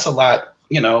 That's a lot,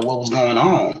 what was going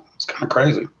on. It's kind of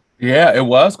crazy. Yeah, it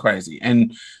was crazy.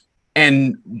 And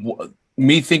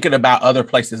me thinking about other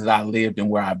places that I lived and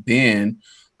where I've been,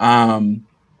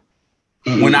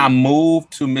 when I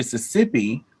moved to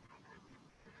Mississippi,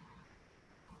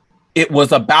 it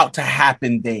was about to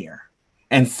happen there.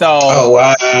 And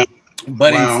so,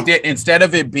 instead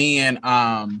of it being,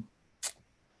 in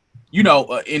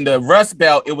the Rust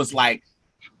Belt, it was like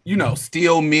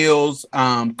steel mills,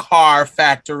 car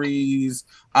factories.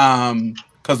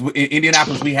 Because in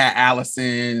Indianapolis we had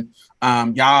Allison.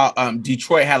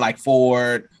 Detroit had like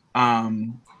Ford.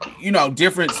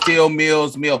 Different steel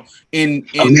mills. In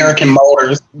American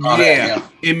Motors.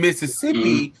 In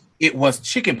Mississippi, it was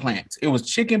chicken plants. It was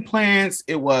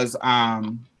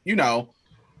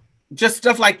just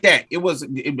stuff like that. It was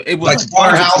like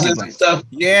slaughterhouses and stuff.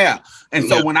 Yeah. And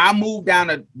so when I moved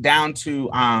down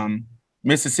to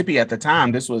Mississippi at the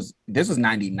time, this was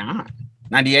 99,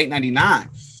 98, 99.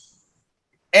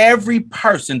 Every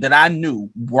person that I knew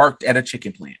worked at a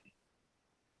chicken plant.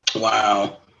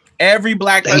 Wow. Every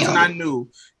black person I knew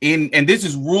and this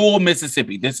is rural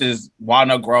Mississippi. This is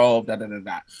Walnut Grove,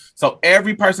 So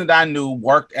every person that I knew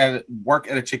worked at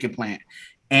a chicken plant.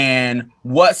 And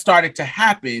what started to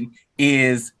happen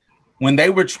is when they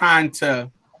were trying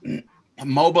to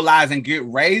mobilize and get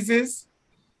raises,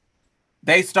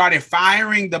 they started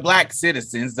firing the black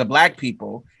citizens, the black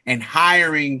people, and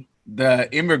hiring the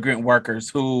immigrant workers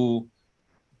who,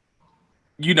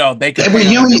 they were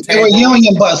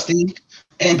union busting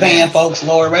and paying folks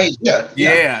lower wages.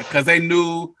 Yeah, because they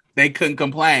knew they couldn't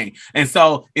complain. And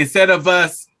so instead of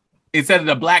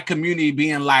the black community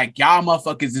being like, y'all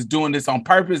motherfuckers is doing this on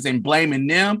purpose and blaming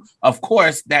them, of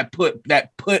course that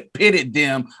pitted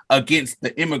them against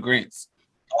the immigrants,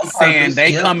 saying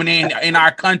they coming in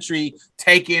our country,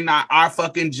 taking our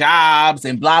fucking jobs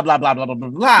and blah blah blah blah blah blah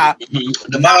blah.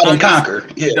 Divide and conquer.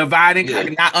 Yeah.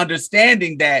 Dividing, not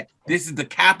understanding that this is the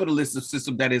capitalist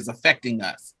system that is affecting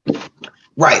us.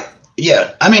 Right.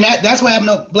 Yeah, I mean that's what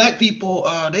happened to black people.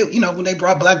 When they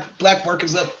brought black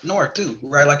workers up north too,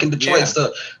 right? Like in Detroit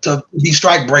to be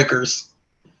strike breakers,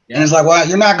 and it's like, well,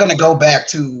 you're not going to go back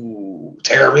to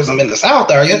terrorism in the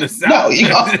South, are you? No,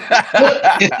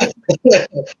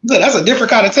 that's a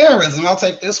different kind of terrorism. I'll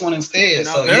take this one instead.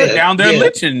 They're down there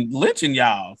lynching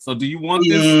y'all. So do you want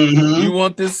this? Do you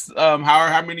want this?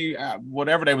 How many?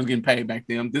 Whatever they was getting paid back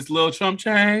then. This little chump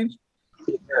change.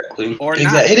 Exactly. Or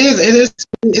not. It is.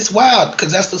 It's wild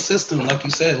because that's the system, like you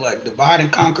said, like divide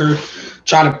and conquer,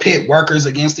 try to pit workers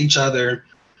against each other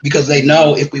because they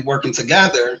know if we working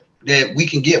together that we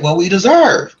can get what we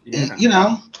deserve. Yeah.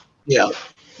 And,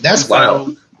 that's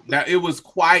wild. Now it was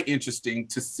quite interesting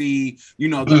to see,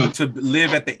 to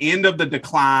live at the end of the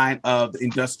decline of the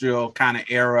industrial kind of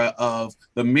era of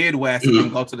the Midwest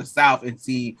and go to the South and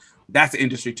see that's the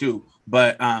industry too.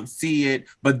 But then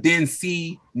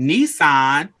see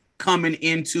Nissan coming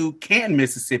into Canton,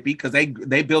 Mississippi, because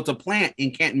they built a plant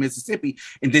in Canton, Mississippi,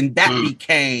 and then that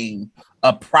became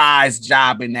a prize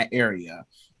job in that area.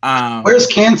 Where's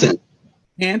Canton?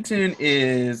 Canton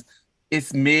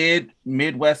it's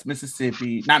Midwest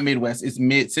Mississippi, not Midwest.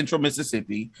 It's Central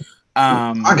Mississippi.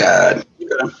 My God.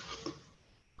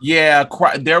 Yeah,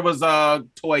 there was a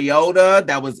Toyota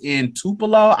that was in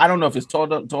Tupelo. I don't know if it's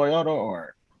Toyota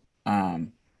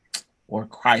or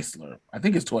Chrysler. I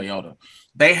think it's Toyota.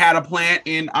 They had a plant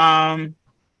in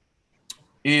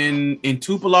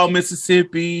Tupelo,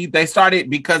 Mississippi. They started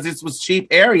because this was cheap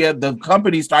area. The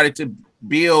company started to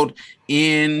build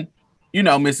in,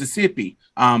 Mississippi.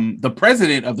 The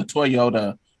president of the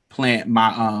Toyota plant,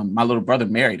 my little brother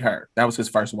married her. That was his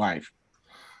first wife.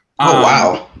 Oh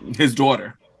wow, his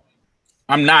daughter.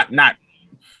 I'm not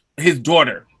his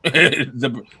daughter.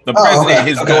 the president,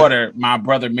 his daughter. My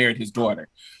brother married his daughter.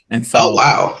 And so, oh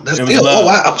wow, that's still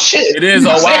wow, shit. It is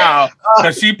wow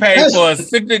because she paid for a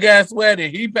sick-ass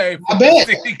wedding. He paid for a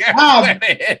sick-ass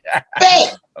wedding.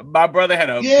 My brother had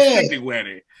a sick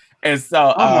wedding, and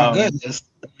so my goodness.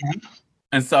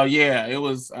 And so it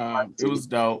was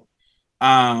dope.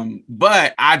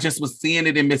 But I just was seeing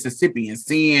it in Mississippi and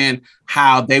seeing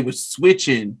how they were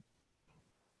switching.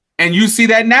 And you see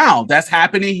that now. That's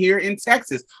happening here in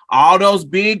Texas. All those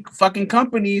big fucking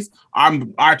companies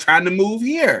are trying to move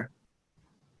here.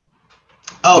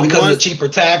 Oh, because of the cheaper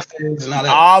taxes and all that.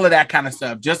 All of that kind of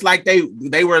stuff. Just like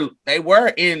they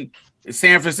were in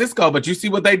San Francisco, but you see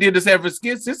what they did to San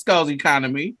Francisco's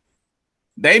economy.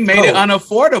 They made it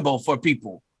unaffordable for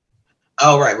people.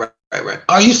 Oh, right.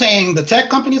 Are you saying the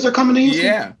tech companies are coming to you?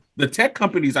 Yeah. The tech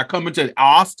companies are coming to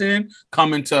Austin,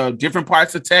 coming to different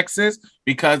parts of Texas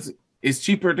because it's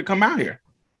cheaper to come out here.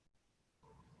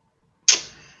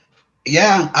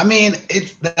 Yeah, I mean,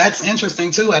 that's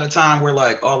interesting too. At a time where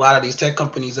like a lot of these tech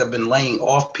companies have been laying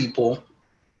off people,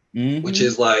 which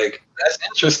is like that's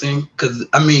interesting because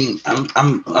I mean,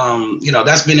 I'm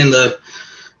that's been in the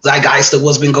zeitgeist of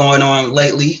what's been going on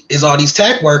lately. Is all these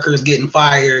tech workers getting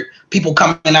fired? People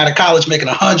coming out of college making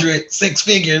 106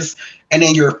 figures. And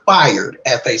then you're fired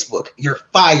at Facebook. You're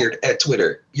fired at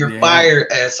Twitter. You're fired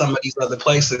at some of these other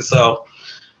places. So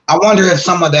I wonder if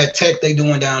some of that tech they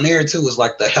doing down there too is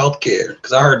like the healthcare,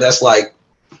 because I heard that's like,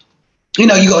 you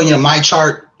know, you go in your My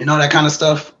Chart and all that kind of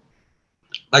stuff.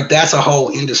 Like that's a whole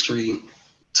industry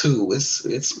too. It's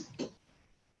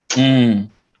I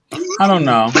don't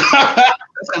know.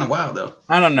 That's kind of wild though.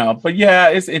 I don't know, but yeah,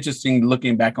 it's interesting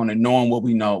looking back on it, knowing what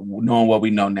we know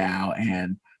now,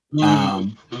 and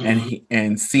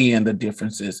and seeing the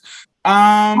differences.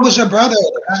 Who was your brother?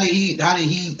 How did he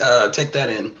take that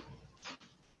in?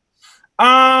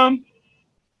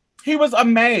 He was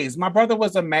amazed. My brother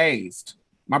was amazed.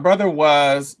 My brother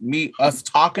was us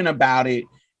talking about it.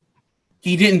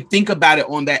 He didn't think about it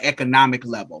on that economic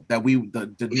level that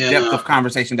the depth of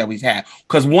conversation that we've had.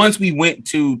 Because once we went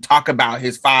to talk about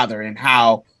his father and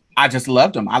how I just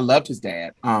loved him, I loved his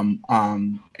dad,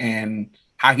 and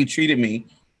how he treated me.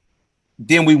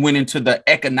 Then we went into the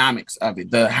economics of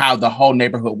it, how the whole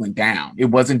neighborhood went down. It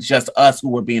wasn't just us who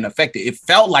were being affected. It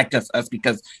felt like just us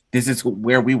because this is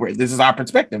where we were. This is our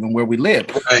perspective and where we live.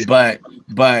 Right.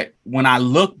 But when I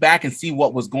look back and see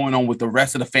what was going on with the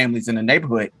rest of the families in the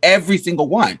neighborhood, every single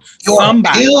one, your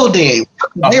building.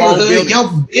 Yeah,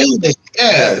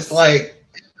 it's like.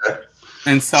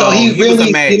 And so he really was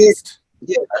amazed.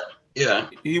 Yeah.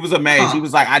 He was amazed. He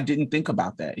was like, I didn't think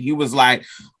about that. He was like,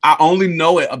 I only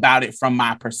know about it from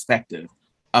my perspective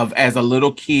of as a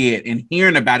little kid and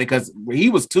hearing about it because he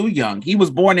was too young. He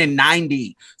was born in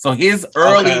 90. So his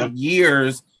early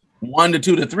years, 1 to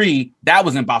 2 to 3, that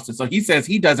was in Boston. So he says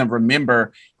he doesn't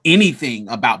remember anything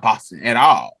about Boston at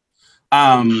all.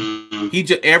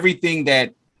 Everything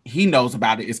that he knows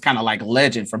about it is kind of like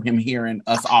legend from him hearing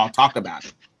us all talk about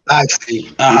it. I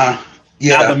see.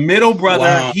 Yeah. Now, the middle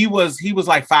brother, he was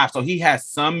like 5, so he has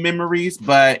some memories,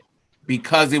 but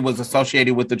because it was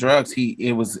associated with the drugs,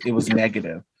 it was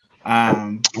negative.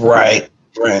 Right.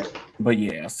 But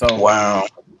yeah, so wow.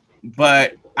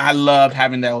 But I loved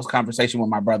having those conversations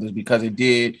with my brothers because it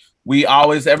did. We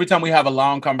always, every time we have a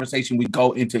long conversation, we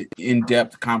go into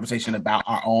in-depth conversation about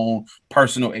our own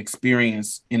personal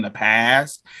experience in the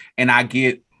past, and I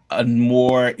get a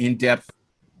more in-depth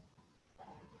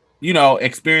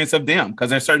experience of them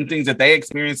because there's certain things that they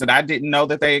experienced that I didn't know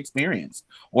that they experienced,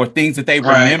 or things that they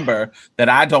remember that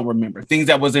I don't remember, things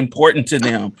that was important to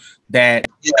them that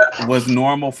was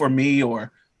normal for me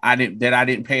or I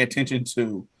didn't pay attention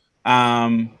to,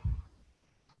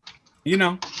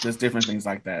 just different things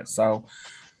like that. So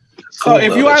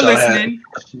if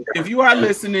you are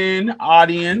listening,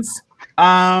 audience,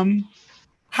 how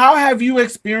have you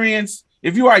experienced,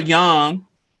 if you are young,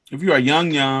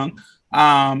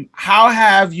 how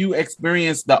have you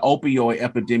experienced the opioid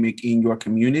epidemic in your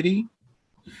community?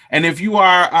 And if you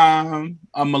are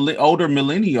older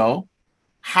millennial,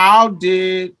 how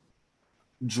did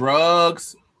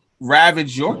drugs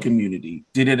ravage your community?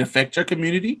 Did it affect your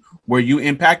community? Were you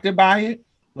impacted by it?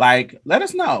 Like, let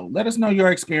us know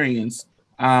your experience.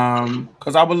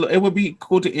 Because it would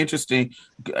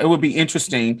be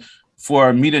interesting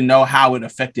for me to know how it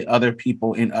affected other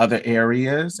people in other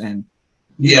areas and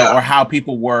or how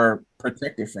people were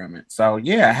protected from it. So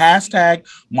yeah, hashtag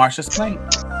Marsha's Plate.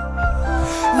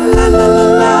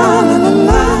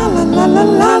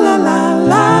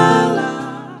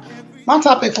 My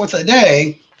topic for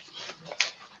today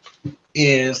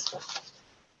is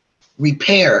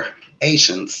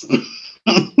reparations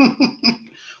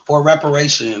or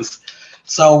reparations.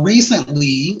 So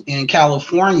recently in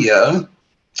California,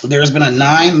 there's been a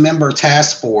 9-member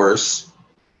task force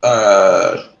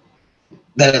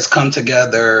that has come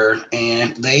together,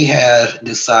 and they have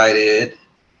decided.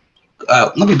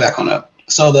 Let me back on up.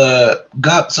 So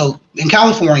in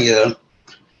California,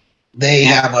 they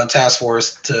have a task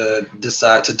force to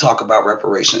decide to talk about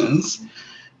reparations,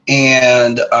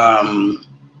 and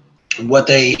what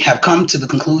they have come to the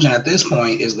conclusion at this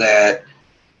point is that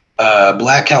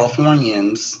Black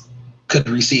Californians could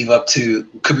receive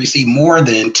more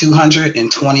than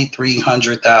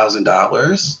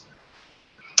 $223,000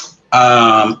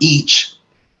 each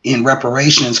in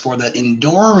reparations for the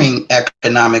enduring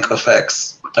economic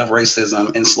effects of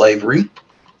racism and slavery.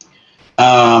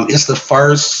 It's the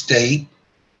first state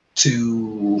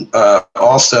to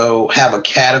also have a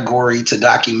category to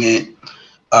document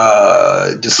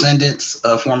descendants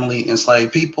of formerly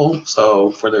enslaved people.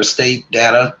 So for their state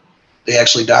data, they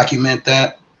actually document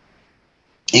that.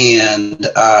 And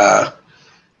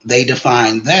they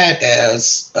define that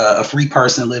as a free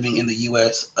person living in the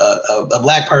U.S., a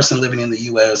Black person living in the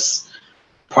U.S.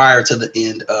 prior to the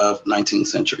end of 19th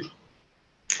century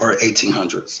or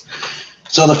 1800s.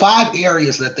 So the 5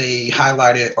 areas that they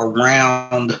highlighted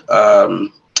around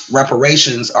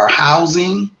reparations are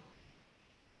housing,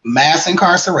 mass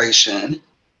incarceration,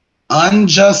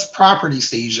 unjust property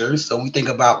seizures. So we think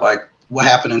about like what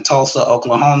happened in Tulsa,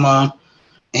 Oklahoma,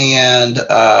 and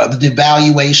the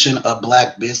devaluation of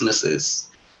Black businesses.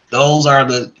 Those are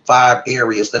the 5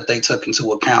 areas that they took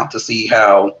into account to see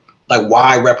how, like,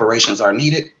 why reparations are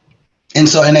needed. And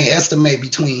they estimate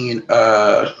between,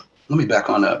 let me back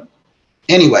on up.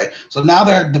 Anyway, so now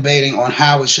they're debating on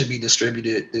how it should be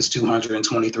distributed, this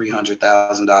 $220,000,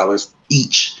 $300,000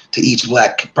 each to each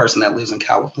Black person that lives in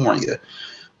California.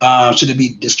 Should it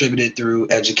be distributed through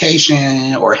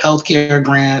education or healthcare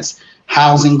grants,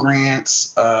 housing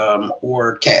grants,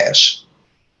 or cash?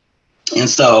 And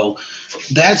so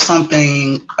that's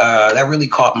something that really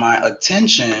caught my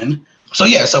attention. So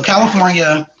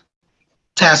California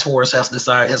task force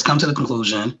has come to the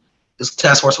conclusion. This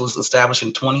task force was established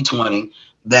in 2020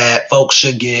 that folks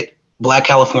should get, Black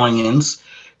Californians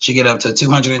should get up to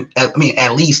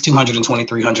at least $220,000,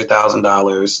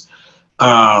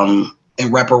 $300,000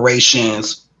 in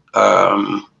reparations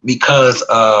because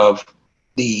of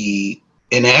the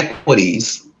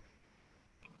inequities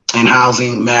in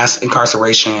housing, mass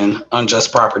incarceration,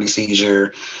 unjust property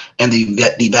seizure, and the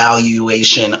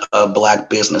devaluation of Black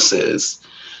businesses.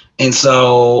 And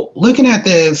so looking at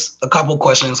this, a couple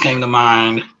questions came to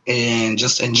mind, and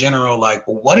just in general, like,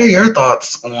 what are your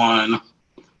thoughts on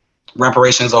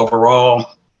reparations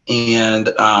overall?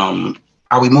 And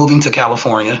are we moving to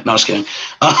California? No, just kidding.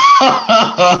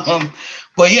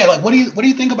 But yeah, like, what do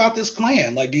you think about this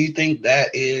plan? Like, do you think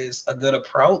that is a good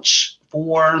approach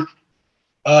for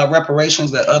reparations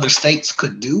that other states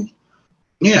could do?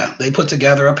 Yeah, they put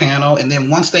together a panel, and then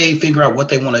once they figure out what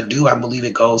they want to do, I believe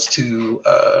it goes to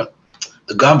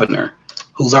the governor,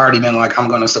 who's already been like, I'm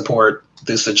going to support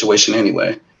this situation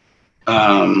anyway.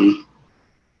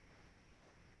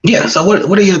 Yeah, so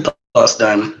what are your thoughts,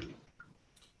 Diamond?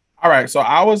 All right, so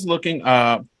I was looking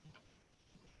up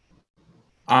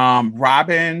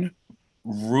Robin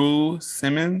Rue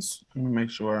Simmons. Let me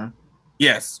make sure.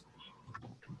 Yes.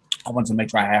 I wanted to make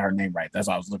sure I had her name right. That's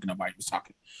why I was looking up while you was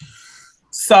talking.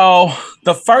 So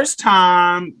the first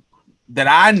time that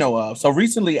I know of, so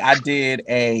recently I did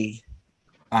a,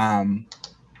 I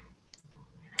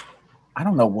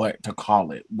don't know what to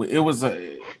call it. It was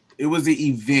an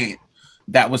event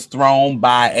that was thrown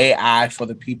by AI for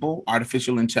the People,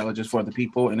 Artificial Intelligence for the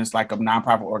People, and it's like a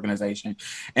nonprofit organization.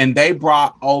 And they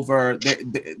brought over,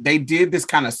 they did this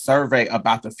kind of survey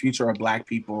about the future of Black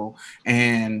people,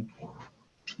 and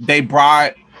they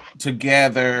brought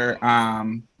together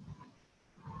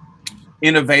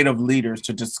innovative leaders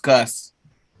to discuss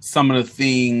some of the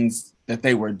things that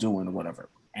they were doing or whatever.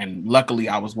 And luckily,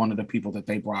 I was one of the people that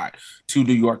they brought to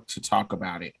New York to talk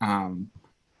about it.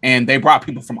 And they brought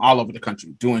people from all over the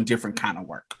country doing different kind of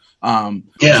work,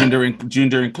 gender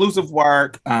inclusive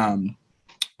work,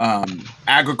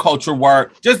 agriculture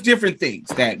work, just different things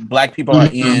that Black people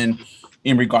are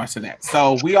in regards to that.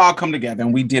 So we all come together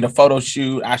and we did a photo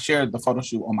shoot. I shared the photo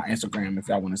shoot on my Instagram if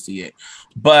y'all want to see it.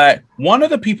 But one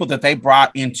of the people that they brought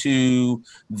into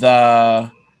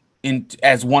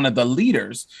as one of the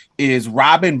leaders is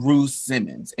Robin Rue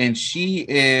Simmons, and she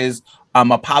is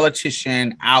a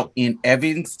politician out in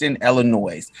Evanston,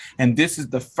 Illinois, and this is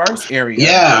the first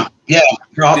area.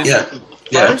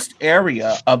 First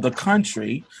area of the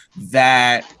country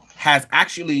that has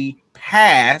actually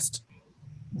passed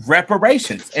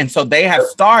reparations, and so they have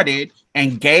started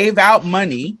and gave out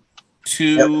money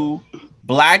to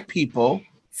Black people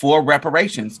for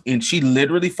reparations, and she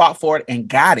literally fought for it and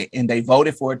got it, and they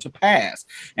voted for it to pass.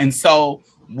 And so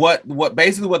what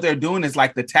basically what they're doing is,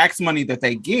 like, the tax money that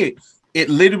they get, it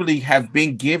literally have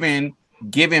been given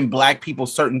Black people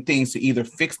certain things to either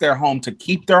fix their home, to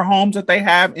keep their homes that they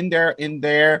have in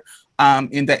the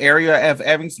area of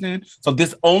Evanston. So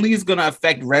this only is going to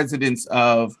affect residents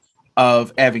of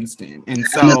Evanston, and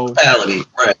so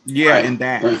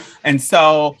and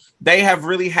so they have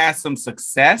really had some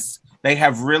success. They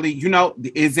have really,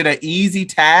 is it an easy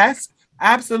task?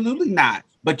 Absolutely not.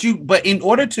 But in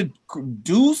order to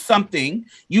do something,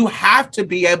 you have to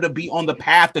be able to be on the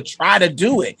path to try to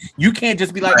do it. You can't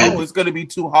just be like, oh, it's going to be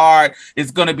too hard. It's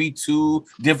going to be too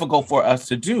difficult for us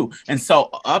to do. And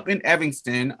so up in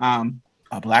Evanston, a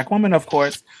Black woman, of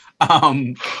course,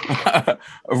 Robin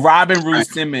Rue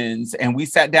Simmons, and we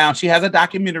sat down. She has a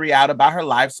documentary out about her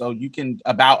life, so you can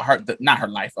about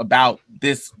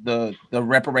the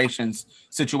reparations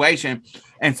situation,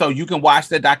 and so you can watch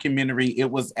the documentary.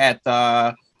 It was at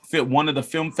one of the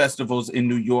film festivals in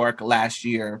New York last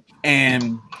year,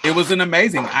 and it was an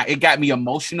amazing. It got me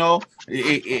emotional.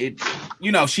 She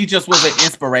just was an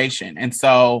inspiration, and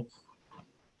so.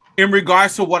 In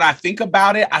regards to what I think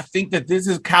about it, I think that this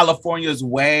is California's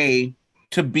way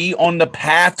to be on the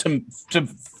path to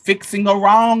fixing a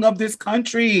wrong of this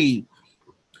country.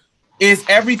 Is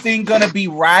everything gonna be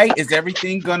right? Is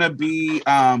everything gonna be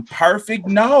perfect?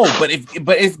 No, but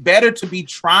it's better to be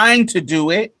trying to do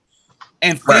it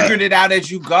and figured it out as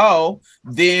you go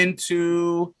than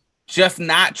to just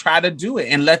not try to do it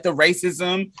and let the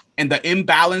racism and the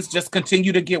imbalance just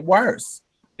continue to get worse.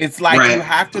 It's like you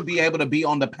have to be able to be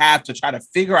on the path to try to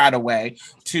figure out a way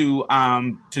to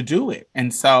do it.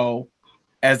 And so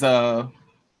as an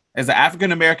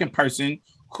African American person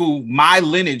who my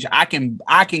lineage, I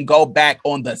can go back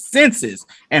on the census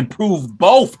and prove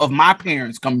both of my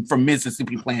parents come from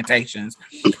Mississippi plantations.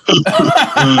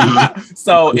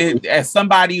 So as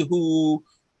somebody who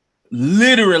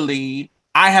literally,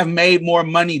 I have made more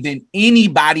money than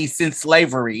anybody since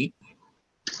slavery.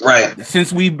 Right.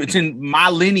 Since my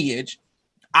lineage,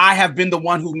 I have been the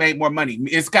one who made more money.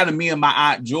 It's kind of me and my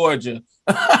aunt Georgia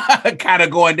kind of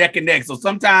going neck and neck. So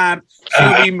sometimes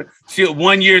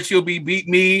one year she'll be beat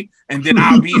me and then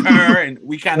I'll beat her, and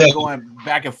we kind of going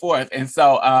back and forth. And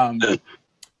so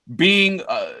being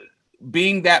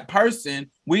that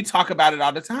person, we talk about it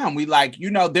all the time. We like,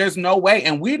 there's no way,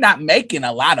 and we're not making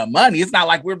a lot of money. It's not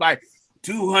like we're like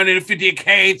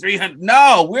 $250K, $300.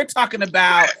 No, we're talking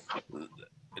about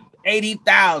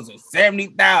 80,000,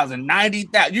 70,000,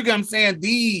 90,000. You get what I'm saying?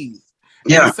 These.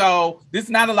 Yeah. And so this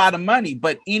is not a lot of money,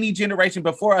 but any generation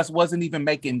before us wasn't even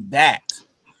making that.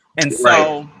 And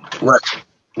so,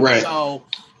 right. So,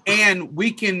 and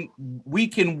we can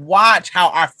watch how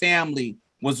our family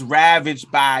was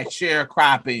ravaged by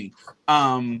sharecropping,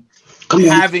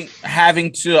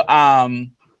 having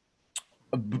to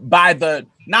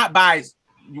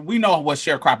we know what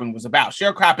sharecropping was about.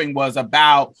 Sharecropping was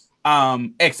about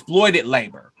exploited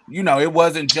labor. It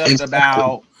wasn't just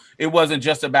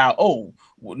about oh,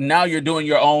 now you're doing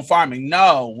your own farming.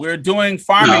 No, we're doing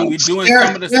farming. We're doing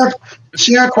some of the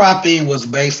sharecropping was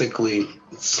basically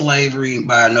slavery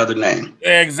by another name.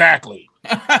 Exactly.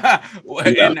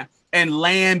 And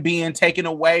land being taken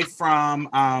away from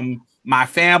my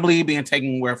family, being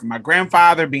taken away from my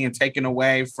grandfather, being taken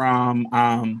away from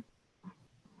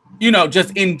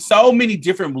just in so many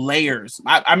different layers.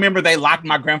 I remember they locked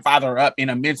my grandfather up in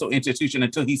a mental institution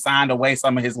until he signed away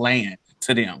some of his land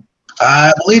to them.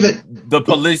 I believe it. The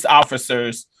police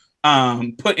officers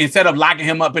instead of locking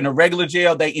him up in a regular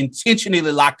jail, they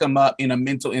intentionally locked him up in a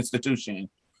mental institution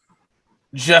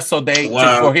just so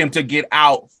for him to get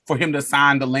out, for him to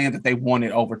sign the land that they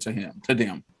wanted over to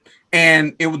them.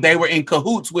 And they were in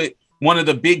cahoots with one of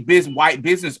the big white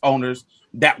business owners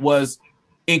that was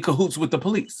in cahoots with the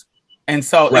police. And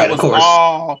so it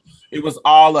was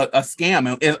all a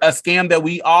scam, a scam that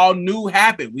we all knew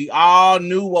happened. We all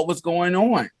knew what was going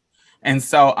on. And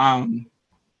so,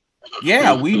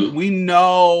 we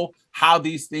know how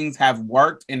these things have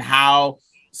worked and how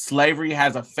slavery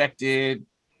has affected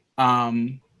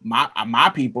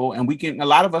my people, and a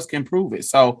lot of us can prove it.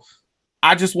 So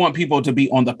I just want people to be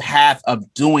on the path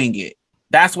of doing it.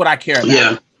 That's what I care about.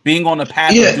 Yeah. Being on the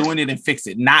path of doing it and fix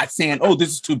it, not saying, oh, this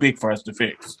is too big for us to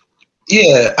fix.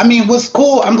 Yeah, I mean, what's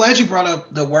cool, I'm glad you brought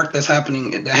up the work that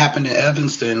happened in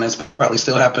Evanston. That's probably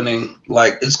still happening.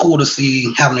 Like, it's cool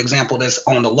to have an example that's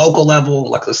on the local level,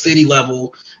 like the city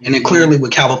level, and then clearly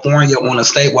with California on a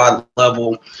statewide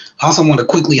level. I also want to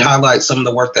quickly highlight some of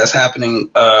the work that's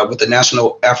happening with the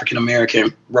National African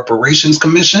American Reparations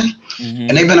Commission. Mm-hmm.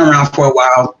 And they've been around for a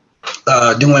while,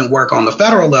 doing work on the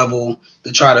federal level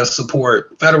to try to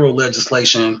support federal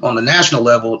legislation on the national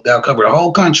level that'll cover the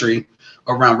whole country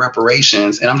around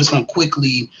reparations. And I'm just going to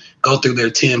quickly go through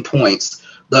their 10 points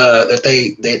that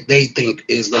they think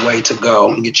is the way to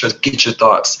go and get your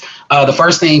thoughts. The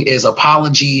first thing is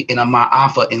apology in a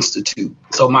Ma'afa Institute.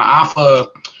 So Ma'afa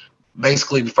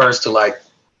basically refers to like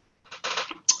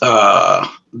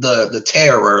the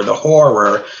terror, the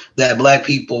horror that Black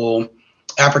people,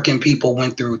 African people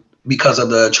went through because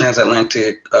of the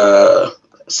transatlantic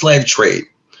slave trade,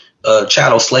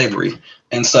 chattel slavery.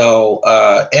 And so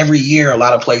every year, a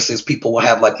lot of places, people will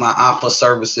have like Ma'afa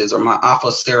services or Ma'afa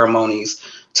ceremonies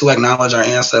to acknowledge our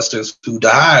ancestors who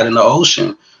died in the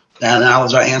ocean, and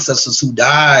acknowledge our ancestors who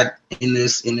died in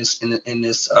this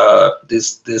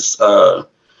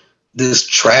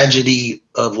tragedy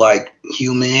of like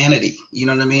humanity. You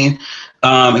know what I mean?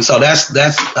 And so that's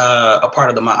a part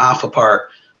of the Ma'afa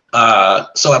part.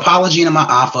 So apology in a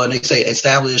Ma'afa, and they say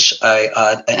establish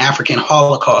an African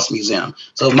Holocaust museum.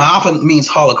 So Ma'afa means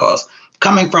Holocaust.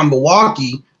 Coming from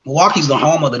Milwaukee's the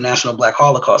home of the National Black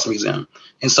Holocaust Museum.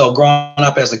 And so growing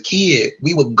up as a kid,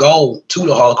 we would go to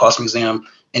the Holocaust Museum,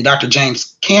 and Dr.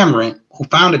 James Cameron, who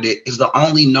founded it, is the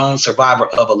only known survivor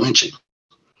of a lynching.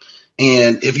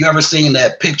 And if you ever seen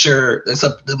that picture,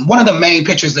 one of the main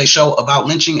pictures they show about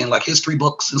lynching in like history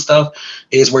books and stuff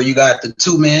is where you got the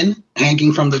two men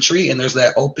hanging from the tree and there's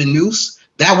that open noose.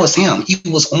 That was him. He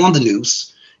was on the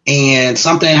noose and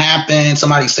something happened.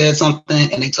 Somebody said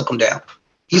something and they took him down.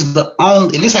 He's the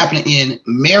only, and this happened in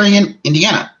Marion,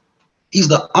 Indiana. He's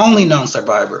the only known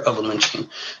survivor of a lynching.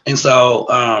 And so,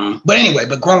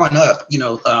 but growing up,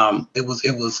 it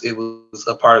was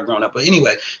a part of growing up. But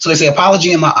anyway, so they say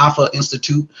Apology and Ma'afa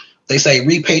Institute. They say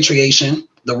repatriation,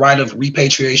 the right of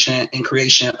repatriation and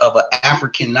creation of an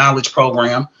African knowledge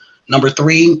program. Number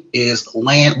 3 is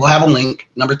land. We'll have a link.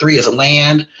 Number 3 is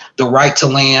land, the right to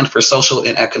land for social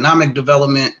and economic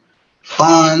development,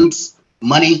 funds,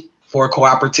 money for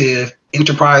cooperative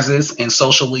enterprises and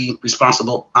socially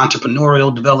responsible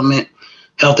entrepreneurial development.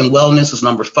 Health and wellness is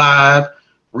number 5.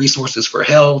 Resources for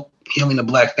health, healing of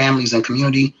Black families and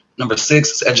community. Number 6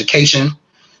 is education.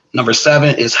 Number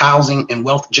 7 is housing and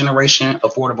wealth generation,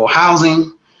 affordable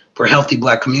housing for healthy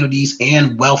Black communities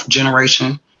and wealth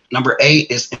generation. Number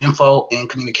 8 is info and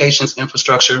communications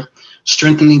infrastructure,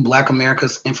 strengthening Black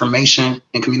America's information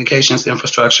and communications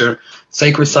infrastructure,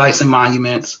 sacred sites and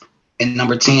monuments. And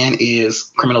number 10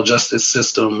 is criminal justice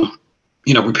system,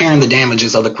 repairing the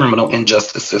damages of the criminal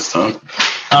injustice system.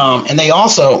 And they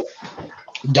also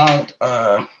don't,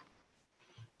 they're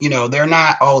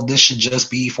not, this should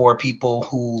just be for people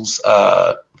whose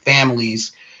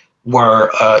families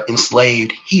were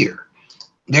enslaved here.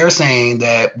 They're saying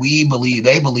that they believe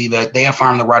that they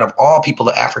affirm the right of all people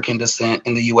of African descent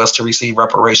in the U.S. to receive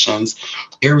reparations,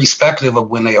 irrespective of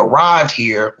when they arrived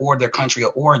here or their country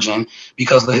of origin,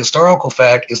 because the historical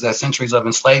fact is that centuries of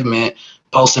enslavement,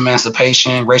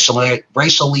 post-emancipation, racially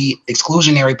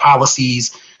exclusionary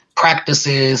policies,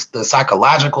 practices, the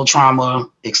psychological trauma,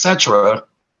 etc.,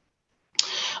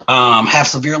 have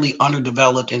severely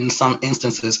underdeveloped, in some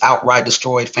instances, outright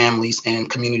destroyed families and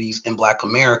communities in Black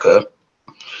America.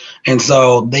 And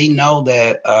so they know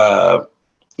that,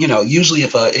 usually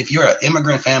if you're an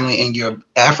immigrant family and you're of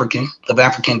African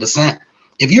descent,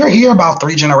 if you're here about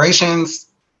 3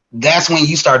 generations, that's when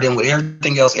you start dealing with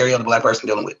everything else every other Black person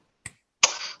dealing with.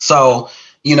 So,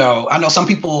 I know some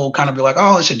people kind of be like,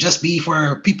 oh, it should just be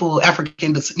for people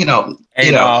African descent,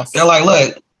 they're like,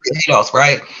 look, ADOS,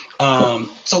 right?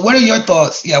 So what are your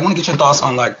thoughts? Yeah, I want to get your thoughts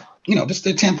on just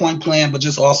the 10-point plan, but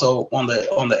just also on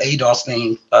the ADOS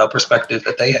thing perspective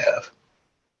that they have.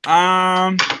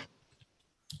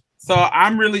 So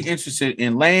I'm really interested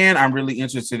in land. I'm really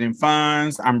interested in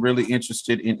funds. I'm really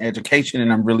interested in education,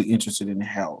 and I'm really interested in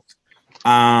health.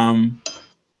 The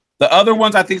other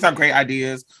ones I think are great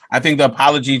ideas. I think the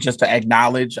apology just to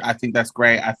acknowledge, I think that's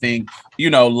great. I think,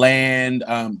 land,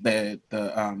 the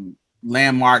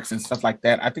landmarks and stuff like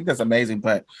that. I think that's amazing,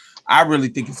 but I really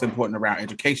think it's important around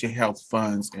education, health,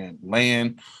 funds, and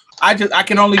land. I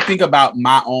can only think about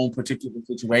my own particular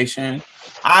situation.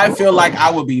 I feel like I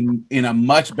would be in a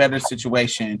much better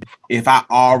situation if I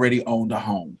already owned a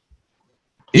home.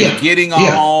 If getting a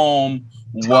home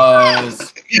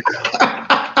was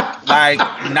like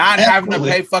not having to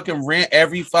pay fucking rent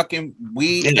every fucking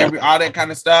week, all that kind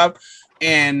of stuff.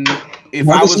 And if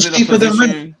I was in a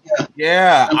position,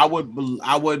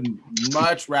 I would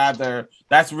much rather.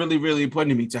 That's really, really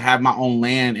important to me, to have my own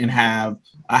land and have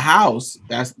a house.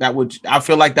 I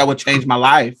feel like that would change my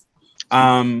life.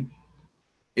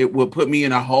 It would put me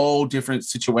in a whole different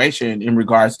situation in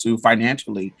regards to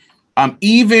financially.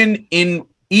 Even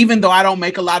though I don't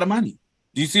make a lot of money.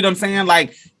 Do you see what I'm saying?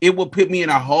 Like, it will put me in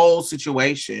a whole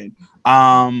situation.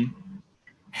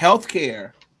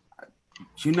 Healthcare.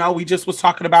 We just was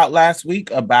talking about last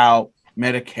week about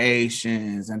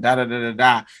medications and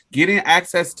getting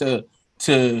access to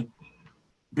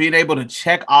being able to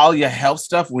check all your health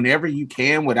stuff whenever you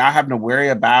can without having to worry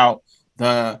about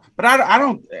but I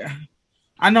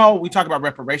know we talk about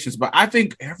reparations, but I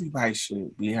think everybody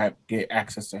should get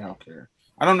access to healthcare.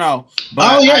 I don't know. But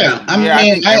I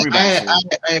agree.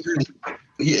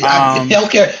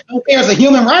 Healthcare is a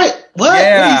human right. What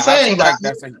are you saying?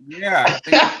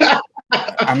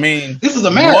 I mean, this is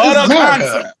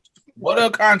America. What a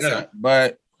concept.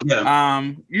 But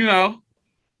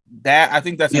that I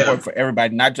think that's important for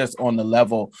everybody, not just on the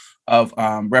level of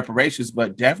reparations,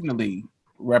 but definitely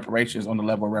reparations on the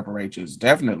level of reparations.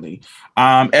 Definitely.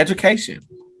 Education.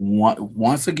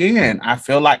 Once again, I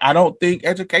feel like I don't think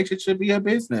education should be a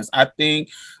business. I think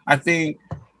that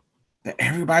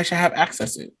everybody should have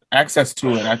access to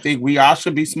it. I think we all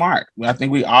should be smart. I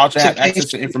think we all should have access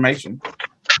to information.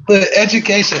 But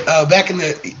education, back in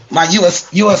my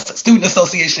U.S. Student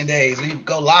Association days, we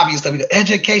go lobby and stuff.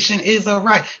 Education is a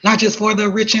right, not just for the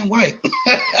rich and white.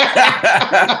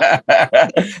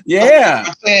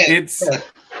 Yeah, it's.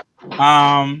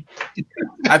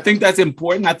 I think that's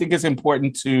important. I think it's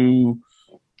important to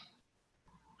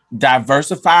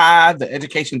diversify the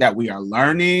education that we are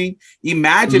learning.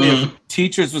 Imagine if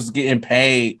teachers was getting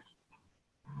paid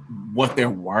what they're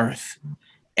worth.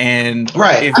 And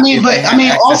right.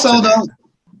 Also though,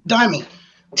 Diamond,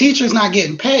 teachers not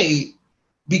getting paid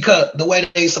because the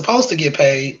way they supposed to get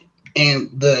paid,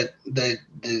 and they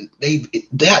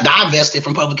divested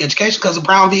from public education because of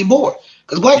Brown v. Board.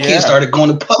 Because black kids started going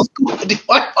to public school with the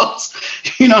white folks.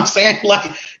 You know what I'm saying?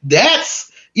 Like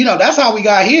that's how we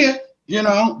got here. You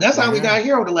know, that's how we got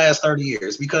here over the last 30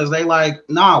 years, because they like,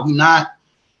 nah,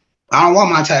 I don't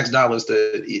want my tax dollars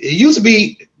it used to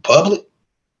be public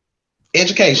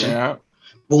education. Yeah.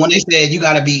 But when they said you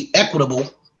got to be equitable,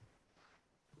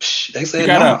 they said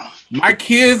no. My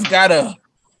kids got to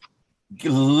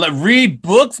read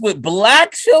books with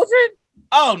black children?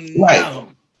 Oh, no. Right.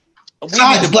 We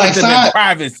need to put them in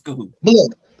private school.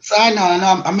 Look, side note, and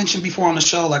I mentioned before on the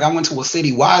show, like I went to a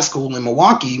city-wide school in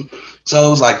Milwaukee. So it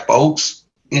was like folks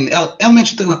in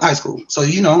elementary through high school. So,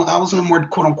 you know, I was in a more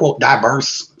quote-unquote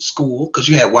diverse school because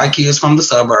you had white kids from the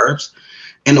suburbs.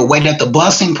 And the way that the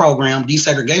busing program,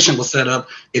 desegregation, was set up,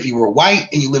 if you were white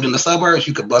and you lived in the suburbs,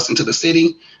 you could bus into the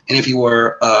city. And if you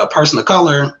were a person of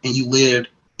color and you lived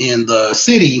in the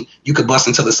city, you could bus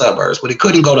into the suburbs. But it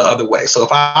couldn't go the other way. So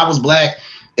if I was black,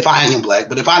 if I am black,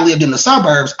 but if I lived in the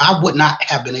suburbs, I would not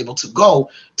have been able to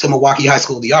go to Milwaukee High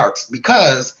School of the Arts,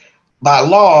 because by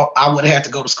law, I would have had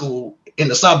to go to school in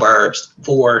the suburbs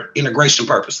for integration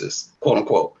purposes, quote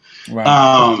unquote.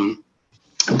 Right.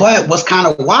 But what's kind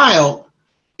of wild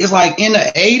is, like, in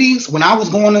the 80s, when I was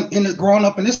growing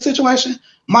up in this situation,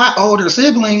 my older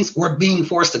siblings were being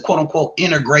forced to quote unquote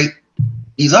integrate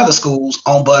these other schools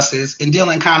on buses and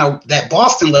dealing kind of that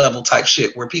Boston level type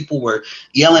shit where people were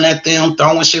yelling at them,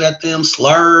 throwing shit at them,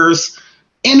 slurs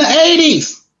in the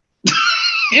 80s.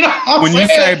 You know what when you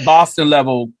say Boston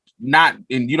level, not,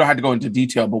 and you don't have to go into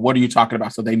detail, but what are you talking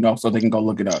about so they know, so they can go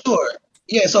look it up? Sure.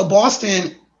 Yeah, so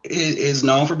Boston is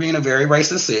known for being a very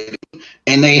racist city,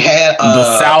 and they had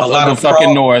the south of the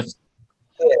fucking north.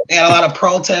 They had a lot of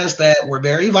protests that were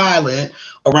very violent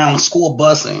around school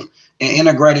busing and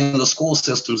integrating the school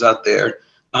systems out there.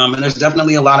 And there's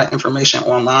definitely a lot of information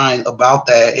online about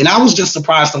that. And I was just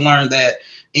surprised to learn that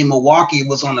in Milwaukee, it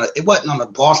wasn't on the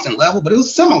Boston level, but it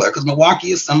was similar, because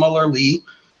Milwaukee is similarly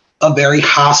a very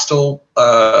hostile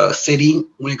city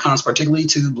when it comes particularly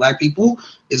to black people.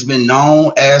 It's been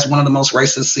known as one of the most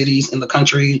racist cities in the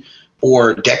country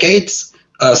for decades,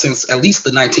 since at least the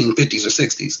 1950s or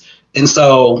 60s. And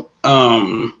so,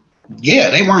 yeah,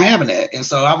 they weren't having that. And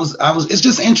so I was, it's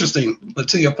just interesting. But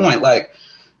to your point, like,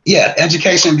 yeah,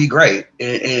 education be great.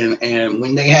 And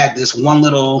when they had this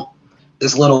little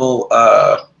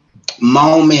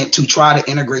moment to try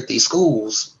to integrate these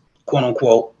schools, quote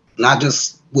unquote, not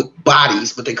just with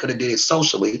bodies, but they could have did it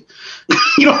socially.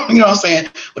 you know what I'm saying?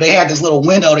 But they had this little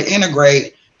window to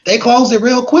integrate. They closed it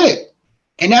real quick.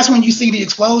 And that's when you see the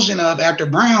explosion of, after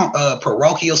Brown,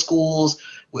 parochial schools,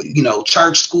 you know,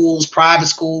 church schools, private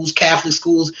schools, Catholic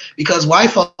schools, because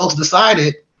white folks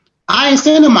decided, I ain't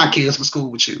sending my kids to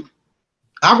school with you.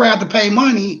 I'd rather pay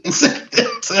money and send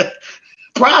them to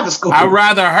private school. I'd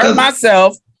rather hurt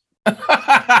myself.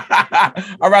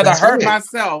 I'd rather hurt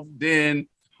myself than,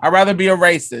 I'd rather be a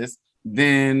racist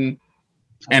than,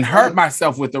 and hurt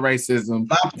myself with the racism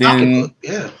than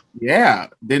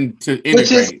to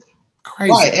integrate.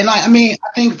 Crazy. Right. And I mean, I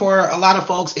think for a lot of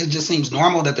folks, it just seems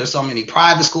normal that there's so many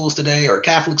private schools today, or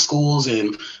Catholic schools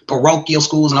and parochial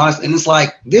schools and all that. And it's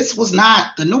like, this was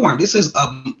not the norm. This is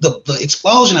the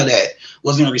explosion of that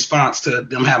was in response to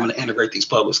them having to integrate these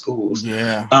public schools.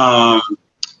 Yeah.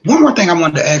 One more thing I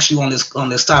wanted to ask you on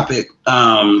this topic,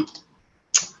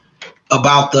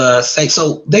 about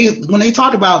when they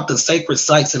talked about the sacred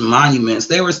sites and monuments,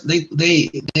 they're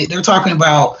talking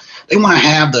about, they want to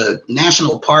have the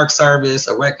National Park Service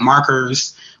erect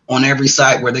markers on every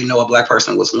site where they know a black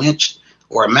person was lynched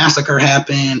or a massacre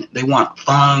happened. They want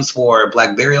funds for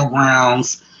black burial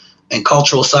grounds and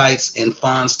cultural sites, and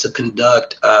funds to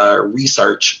conduct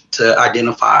research to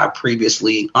identify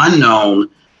previously unknown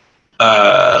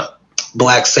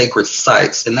black sacred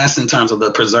sites. And that's in terms of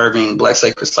the preserving black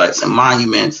sacred sites and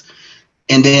monuments.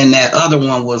 And then that other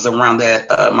one was around that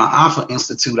Ma'afa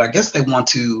Institute. I guess they want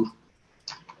to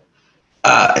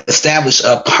establish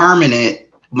a permanent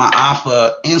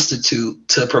Ma'afa Institute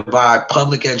to provide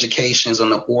public educations on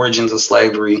the origins of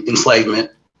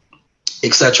enslavement,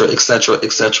 et cetera, et cetera,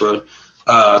 et cetera,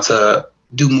 to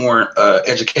do more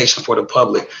education for the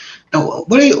public. Now,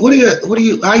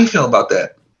 how you feel about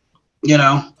that? You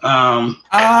know, I'm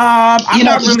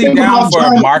not really down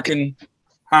for marking.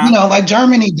 Huh? You know, like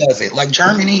Germany does it. Like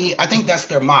Germany, I think that's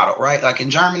their model, right? Like in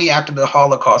Germany, after the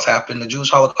Holocaust happened, the Jewish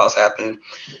Holocaust happened.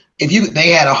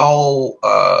 They had a whole,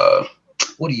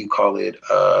 what do you call it?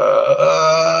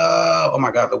 Oh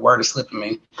my God, the word is slipping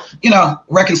me. You know,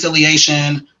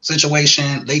 reconciliation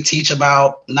situation. They teach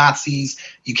about Nazis.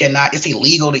 It's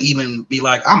illegal to even be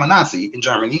like, I'm a Nazi in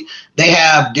Germany. They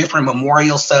have different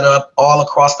memorials set up all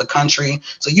across the country.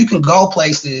 So you can go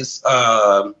places,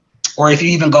 or if you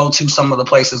even go to some of the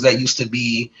places that used to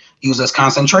be used as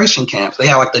concentration camps, they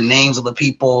have like the names of the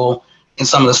people and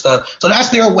some of the stuff. So that's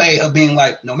their way of being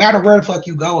like, no matter where the fuck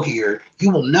you go here,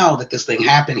 you will know that this thing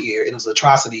happened here. It was an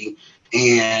atrocity.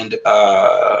 And,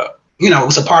 you know,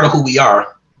 it's a part of who we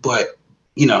are. But,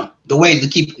 you know, the way to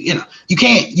keep, you know,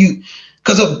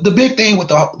 because the big thing with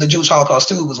the Jewish Holocaust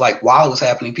too was like, while it was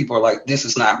happening, people are like, this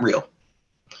is not real.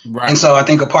 Right. And so I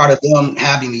think a part of them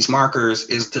having these markers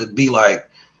is to be like,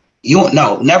 you don't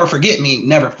know, never forget me,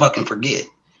 never fucking forget.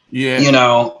 Yeah. You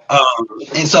know,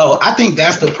 and so I think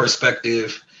that's the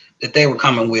perspective that they were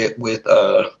coming with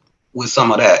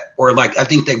some of that, or like I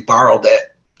think they borrowed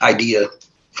that idea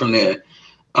from there.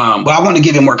 But I want to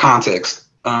give it more context.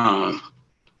 But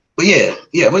yeah,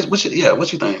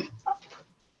 what you think?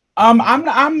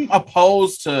 I'm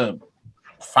opposed to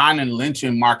finding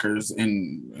lynching markers,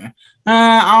 and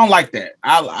I don't like that.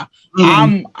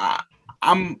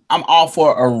 I'm all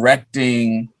for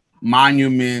erecting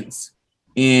monuments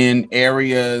in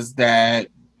areas that,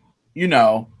 you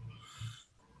know,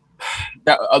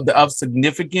 that of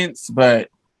significance, but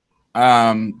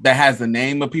that has the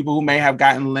name of people who may have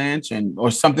gotten lynched,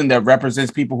 or something that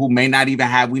represents people who may not even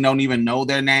we don't even know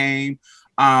their name.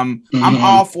 I'm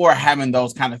all for having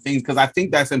those kind of things because I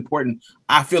think that's important.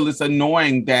 I feel it's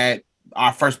annoying that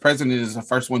our first president is the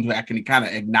first one to actually kind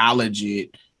of acknowledge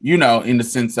it, you know, in the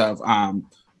sense of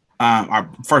our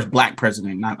first black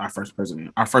president, not our first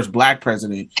president, our first black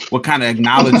president, were kind of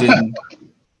acknowledging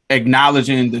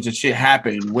that the shit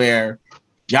happened, where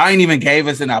y'all ain't even gave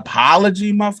us an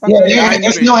apology, motherfucker. Yeah,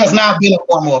 there still has not been a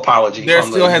formal apology. There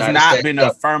still has not been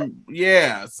a firm,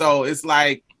 so it's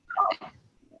like,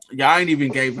 y'all ain't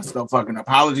even gave us no fucking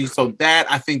apology. So that,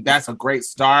 I think that's a great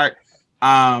start,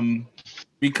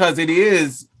 because it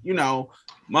is, you know,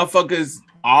 motherfuckers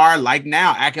are like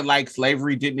now acting like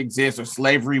slavery didn't exist, or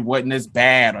slavery wasn't as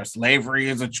bad, or slavery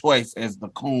is a choice, as the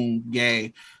coon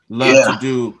gay love to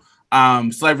do.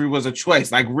 Slavery was a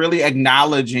choice. Like really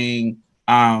acknowledging,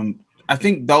 I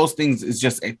think those things is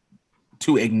just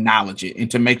to acknowledge it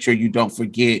and to make sure you don't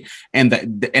forget, and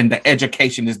the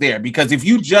education is there. Because if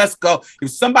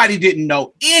somebody didn't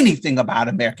know anything about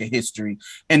American history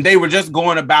and they were just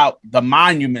going about the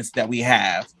monuments that we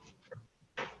have,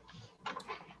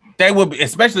 they would be,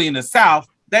 especially in the South,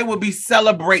 they would be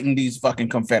celebrating these fucking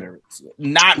Confederates,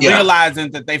 not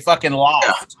realizing that they fucking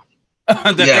lost,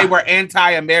 that they were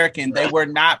anti-American, they were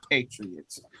not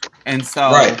patriots. And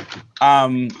so,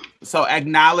 so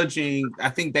acknowledging, I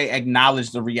think they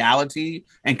acknowledge the reality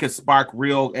and could spark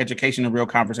real education and real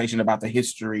conversation about the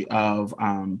history of,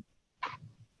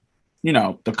 you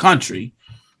know, the country.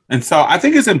 And so I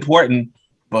think it's important,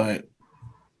 but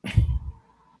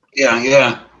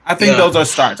I think those are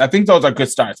starts. I think those are good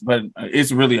starts, but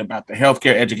it's really about the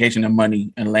healthcare, education, and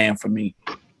money and land for me.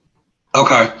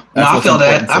 Okay, I feel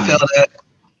that.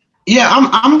 Yeah,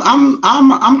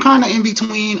 I'm kind of in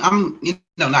between.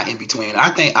 Not in between. I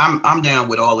think I'm down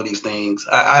with all of these things.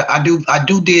 I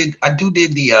do dig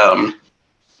the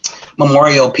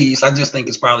memorial piece. I just think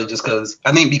it's probably just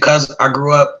because I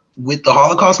grew up with the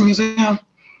Holocaust Museum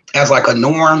as like a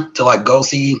norm to like go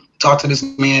talk to this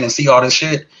man and see all this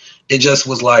shit. It just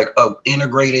was like a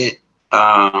integrated.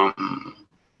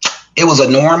 It was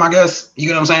a norm, I guess. You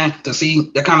know what I'm saying? To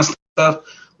see that kind of stuff,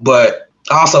 but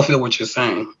I also feel what you're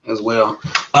saying as well.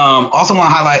 Also want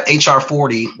to highlight HR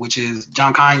 40, which is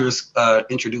John Conyers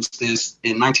introduced this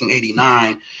in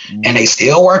 1989, and they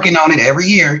still working on it every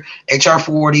year. HR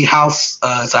 40 it's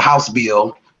a House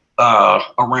bill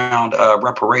around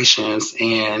reparations,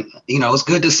 and you know it's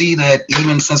good to see that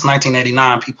even since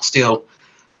 1989, people still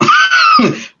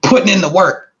putting in the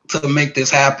work to make this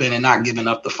happen and not giving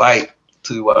up the fight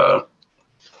to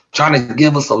trying to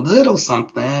give us a little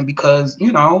something, because,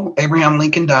 you know, Abraham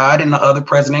Lincoln died and the other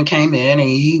president came in and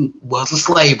he was a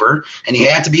slaver and he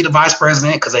had to be the vice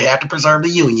president because they had to preserve the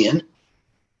Union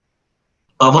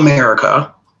of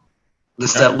America, the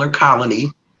settler colony.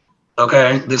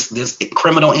 Okay, this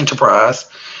criminal enterprise.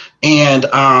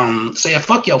 and said,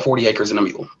 "Fuck your 40 acres and a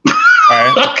mule."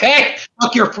 Right. Okay,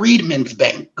 fuck your Freedmen's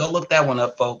Bank. Go look that one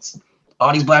up, folks.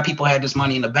 All these black people had this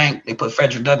money in the bank. They put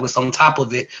Frederick Douglass on top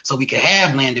of it so we could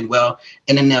have land and wealth,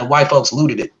 and then the white folks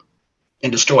looted it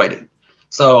and destroyed it.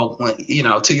 So, when,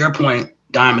 to your point,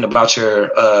 Diamond, about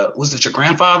your was it your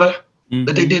grandfather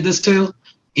that they did this to?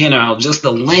 Just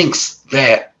the lengths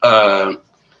that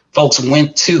folks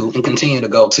went to and continue to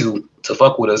go to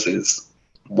fuck with us is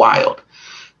wild.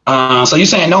 So you're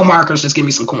saying no markers, just give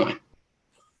me some coin.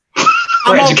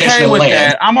 I'm okay with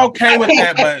that. I'm okay with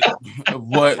that,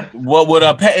 but what would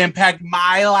impact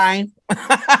my life?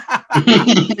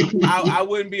 I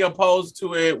wouldn't be opposed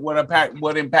to it. What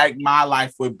impact my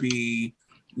life would be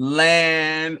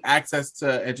land, access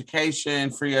to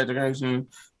education, free education,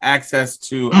 access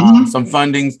to some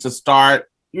fundings to start,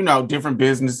 different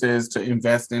businesses to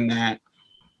invest in that.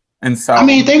 And so, I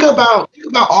mean, think about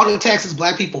all the taxes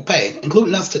black people pay,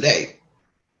 including us today,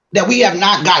 that we have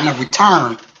not gotten a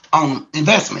return on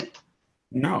investment.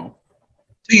 No.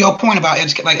 To your point about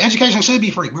education, like education should be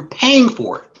free. We're paying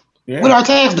for it with our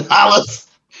tax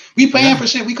dollars. We paying for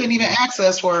shit we couldn't even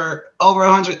access for over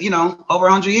 100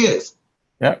 years.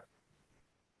 Yep.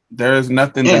 There's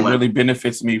nothing that really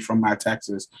benefits me from my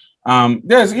taxes.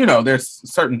 There's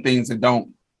certain things that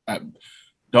don't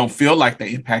feel like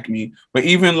they impact me, but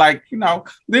even like,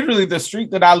 literally the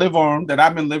street that I live on, that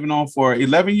I've been living on for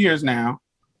 11 years now,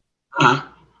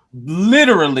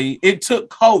 literally it took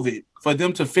COVID for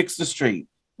them to fix the street.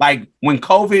 Like when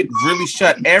COVID really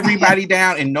shut everybody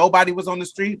down and nobody was on the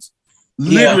streets,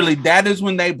 literally that is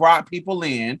when they brought people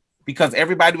in because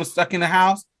everybody was stuck in the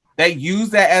house. They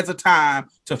used that as a time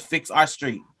to fix our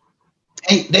street.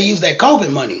 They use that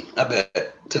COVID money, I bet,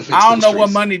 to fix. I don't know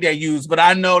what money they use, but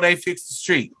I know they fixed the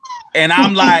street. And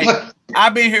I'm like,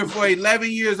 I've been here for 11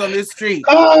 years on this street.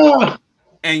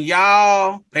 And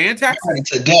y'all paying taxes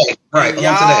today. Right.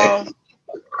 Y'all,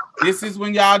 this is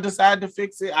when y'all decide to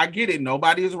fix it. I get it.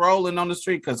 Nobody is rolling on the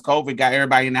street because COVID got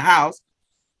everybody in the house.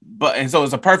 And so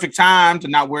it's a perfect time to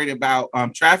not worry about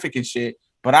traffic and shit.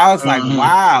 But I was like,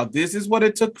 wow, this is what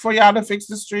it took for y'all to fix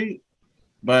the street.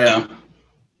 But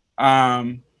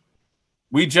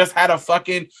we just had a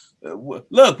fucking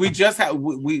look. We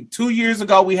 2 years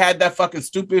ago we had that fucking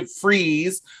stupid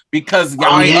freeze because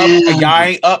y'all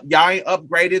ain't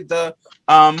upgraded the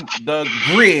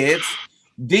grids.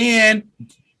 Then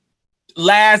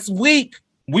last week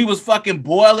we was fucking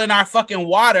boiling our fucking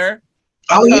water.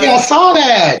 Oh yeah, I saw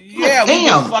that. Yeah, we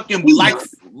was fucking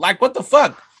like what the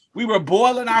fuck? We were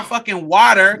boiling our fucking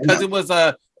water because it was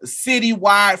a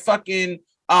citywide fucking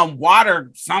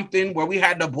water something where we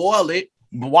had to boil it,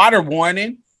 water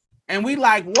warning, and we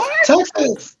like what?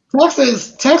 Texas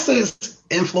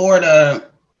and Florida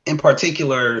in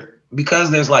particular,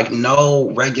 because there's like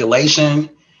no regulation,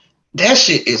 that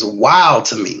shit is wild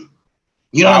to me.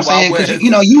 You know what I'm saying? Because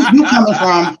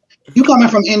you coming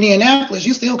from Indianapolis,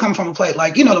 you still come from a place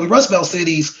like the Rust Belt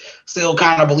cities still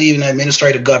kind of believe in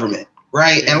administrative government,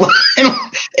 right? And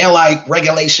like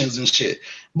regulations and shit.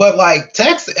 But like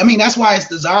Texas, I mean, that's why it's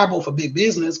desirable for big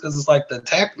business because it's like the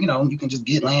tax, you can just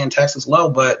get land, taxes low.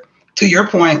 But to your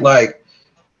point, like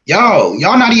y'all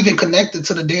not even connected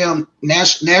to the damn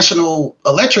national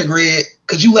electric grid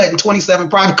because you letting 27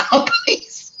 private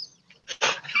companies.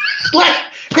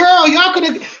 Like, girl, y'all could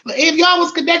have, if y'all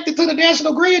was connected to the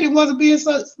national grid, it wasn't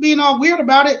being all weird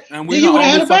about it. And we would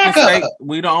have had a backup.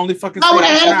 We the only fucking. I would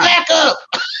have had a backup.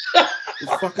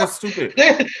 It's fucking stupid.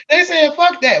 They said,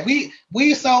 "Fuck that." We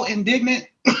so indignant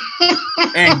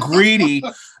and greedy.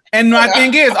 And my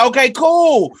thing is, okay,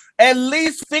 cool. At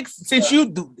least fix since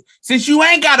you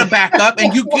ain't got a backup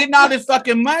and you getting all this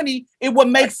fucking money. It would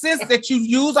make sense that you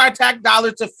use our tax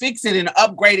dollars to fix it and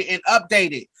upgrade it and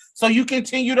update it. So you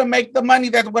continue to make the money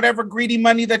that's whatever greedy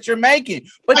money that you're making,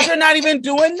 but you're not even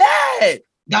doing that.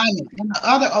 Diamond. And the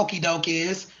other okie doke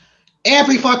is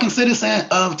every fucking citizen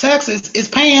of Texas is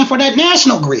paying for that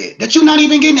national grid that you're not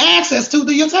even getting access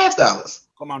to your tax dollars.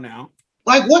 Come on now.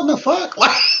 Like what the fuck?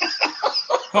 Like,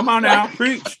 come on now,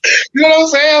 preach. You know what I'm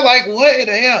saying? Like what in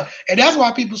the hell? And that's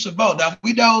why people should vote. Now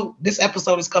we know this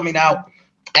episode is coming out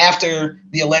after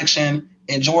the election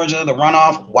in Georgia, the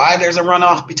runoff. Why there's a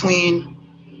runoff between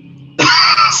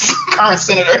current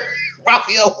Senator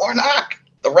Raphael Warnock,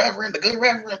 the good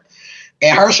Reverend,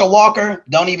 and Herschel Walker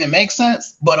don't even make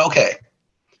sense, but okay.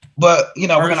 But we're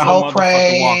gonna hope,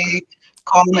 pray,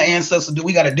 call on the ancestors, do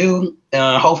we gotta do.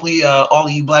 Hopefully all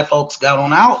of you black folks got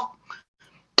on out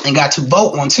and got to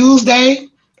vote on Tuesday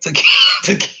to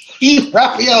keep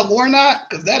Raphael Warnock,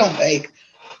 because that don't make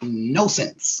no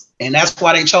sense. And that's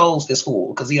why they chose this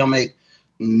fool, because he don't make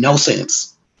no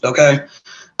sense. Okay.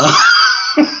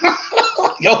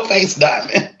 Your face,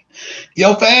 Diamond.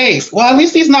 Your face. Well, at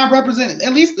least he's not represented.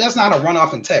 At least that's not a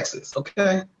runoff in Texas,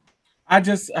 okay? I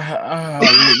just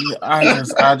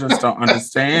don't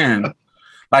understand.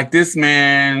 Like, this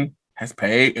man has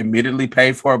admittedly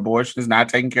paid for abortions, not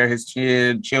taking care of his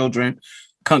children,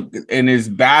 and is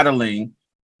battling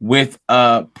with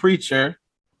a preacher.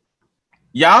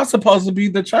 Y'all supposed to be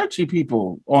the churchy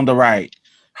people on the right.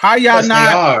 How y'all Yes, not?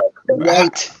 They are. The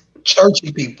white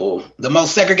churchy people. The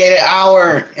most segregated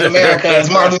hour in America, as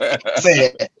Martin Luther King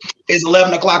said, is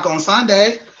 11 o'clock on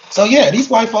Sunday. So yeah, these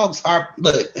white folks are.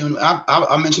 Look, and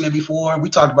I mentioned it before. We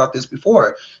talked about this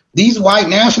before. These white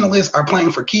nationalists are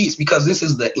playing for keeps because this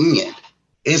is the end.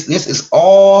 This is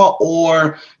all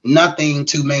or nothing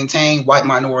to maintain white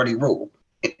minority rule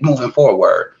moving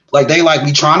forward. Like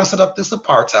we trying to set up this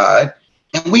apartheid,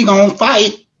 and we gonna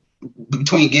fight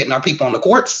between getting our people on the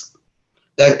courts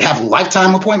that have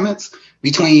lifetime appointments,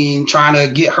 between trying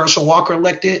to get Herschel Walker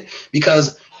elected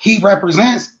because he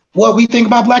represents what we think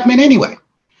about black men anyway.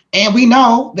 And we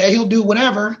know that he'll do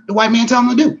whatever the white man tell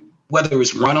him to do, whether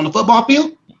it's run on the football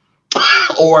field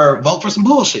or vote for some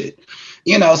bullshit.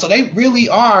 So they really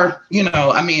are, we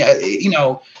know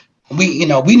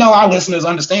our listeners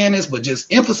understand this, but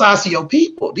just emphasize to your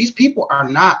people, these people are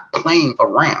not playing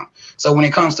around. So when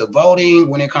it comes to voting,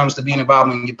 when it comes to being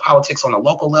involved in your politics on a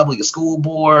local level, your school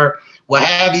board, what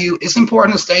have you, it's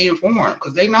important to stay informed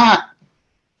because they're not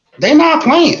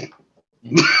playing.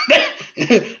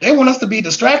 They want us to be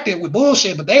distracted with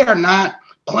bullshit, but they are not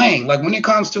playing. Like when it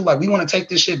comes to we want to take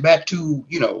this shit back to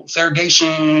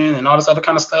segregation and all this other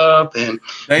kind of stuff, and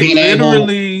they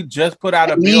literally just put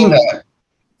out a bill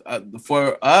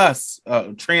for us,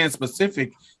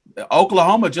 trans-specific.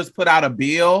 Oklahoma just put out a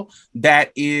bill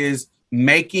that is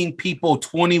making people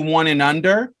 21 and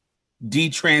under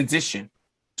detransition.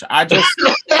 I just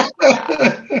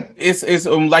it's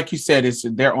like you said,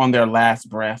 they're on their last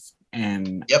breath.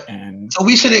 And so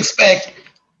we should expect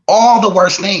all the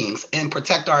worst things and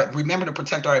remember to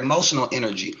protect our emotional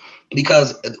energy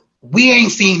because we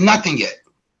ain't seen nothing yet.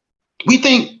 We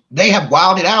think they have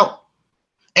wilded out.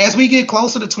 As we get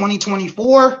closer to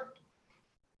 2024,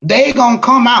 they gonna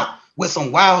come out with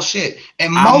some wild shit.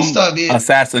 And most of it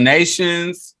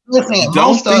assassinations. Listen,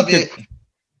 most of it,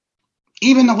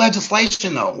 even the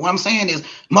legislation though. What I'm saying is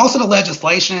most of the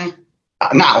legislation,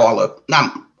 a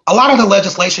lot of the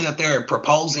legislation that they're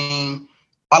proposing,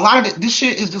 a lot of this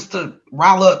shit is just to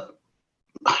rile up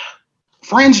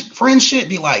fringe shit,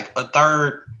 be like a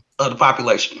third of the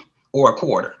population or a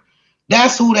quarter.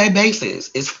 That's who their base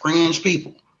is. It's fringe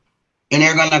people. And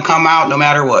they're gonna come out no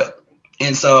matter what.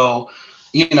 And so,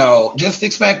 just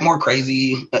expect more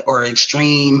crazy or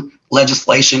extreme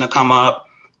legislation to come up.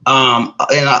 And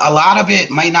a lot of it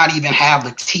might not even have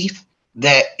the teeth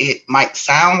that it might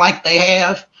sound like they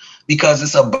have, because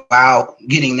it's about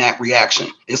getting that reaction.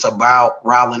 It's about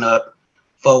riling up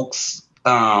folks.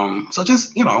 So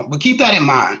just, but keep that in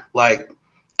mind. Like,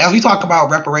 as we talk about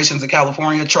reparations in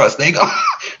California, trust, they go,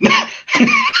 you know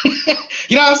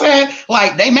what I'm saying?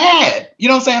 Like, they mad. You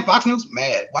know what I'm saying? Fox News,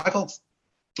 mad. White folks,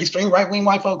 extreme right-wing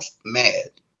white folks,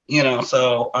 mad.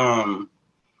 So,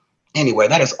 anyway,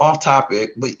 that is off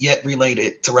topic, but yet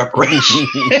related to reparations.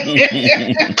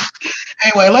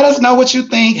 Anyway, let us know what you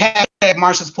think. Hashtag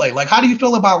Marsha's Play. Like, how do you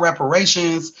feel about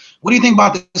reparations? What do you think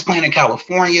about this plan in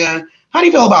California? How do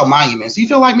you feel about monuments? Do you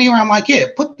feel like me, where I'm like, yeah,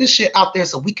 put this shit out there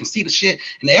so we can see the shit,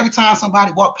 and every time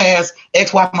somebody walk past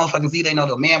XY motherfucking Z, they know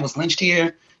the man was lynched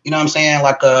here. You know what I'm saying?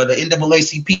 Like the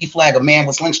NAACP flag, a man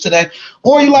was lynched today.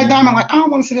 Or you like Diamond, like, I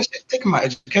don't want to see that shit. Taking my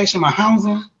education, my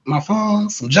housing, my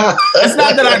funds, some jobs. It's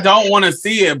not that I don't want to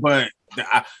see it, but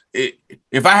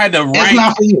if I had to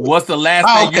rank what's the last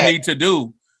thing you need to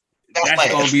do,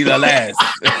 that's going to be the last.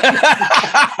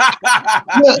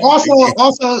 also,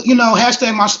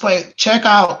 hashtag Marsha's Play. Check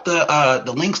out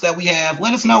the links that we have.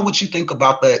 Let us know what you think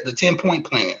about the 10-point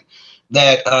plan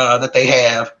that they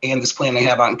have, and this plan they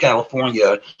have out in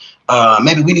California.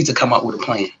 Maybe we need to come up with a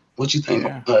plan. What you think,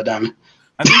 Diamond?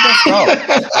 I think that's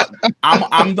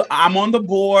so. I'm on the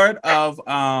board of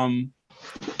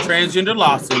Transgender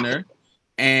Law Center,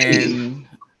 and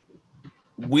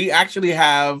we actually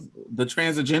have the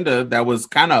trans agenda. That was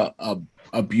kind of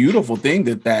a beautiful thing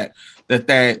that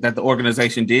the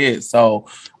organization did. So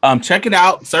check it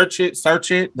out, search it.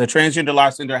 The Transgender Law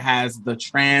Center has the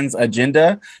trans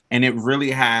agenda, and it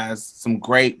really has some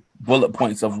great bullet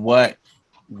points of what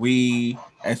we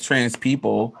as trans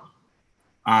people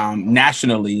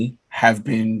nationally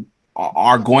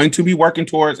are going to be working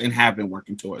towards and have been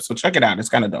working towards. So check it out. It's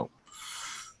kind of dope.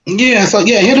 Yeah. So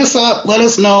hit us up. Let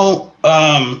us know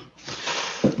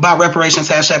about reparations,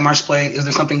 hashtag March Play. Is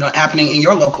there something happening in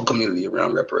your local community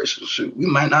around reparations? Shoot, we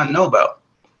might not know about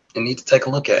and need to take a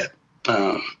look at.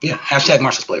 Hashtag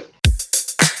March Play.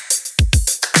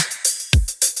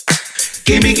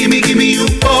 Gimme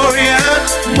euphoria,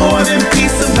 more than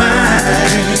peace of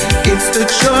mind. It's the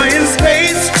joy and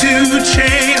space to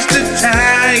change the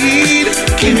tide.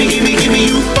 Gimme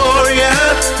euphoria,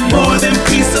 more than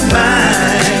peace of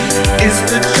mind. It's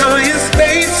the joy and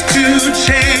space to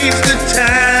change the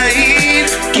tide.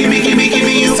 Gimme you.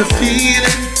 It's a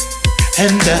feeling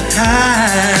and a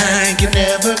high you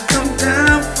never come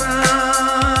down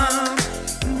from.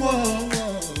 Whoa.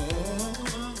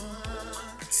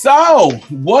 So,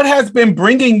 what has been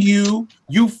bringing you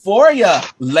euphoria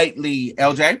lately,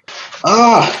 LJ?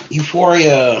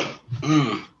 Euphoria.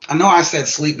 I know I said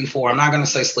sleep before. I'm not going to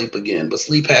say sleep again, but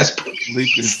sleep has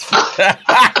Sleep is perks.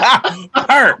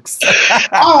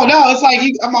 Oh no, it's like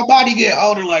my body get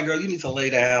older. Like, girl, you need to lay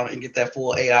down and get that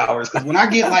full 8 hours. Because when I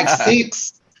get like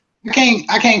 6,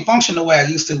 I can't function the way I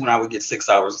used to when I would get 6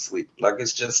 hours of sleep. Like,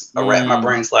 it's just a wrap. My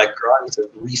brain's like, girl, I need to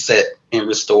reset and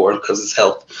restore because it's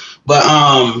health. But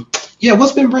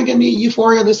what's been bringing me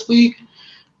euphoria this week?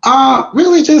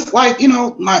 Really just like,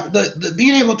 the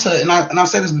being able to, and I've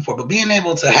said this before, but being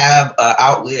able to have an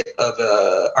outlet of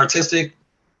artistic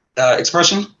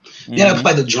expression. I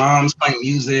play the drums, play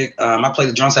music. I play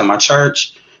the drums at my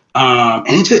church. And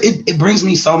it brings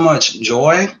me so much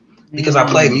joy because I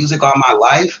played music all my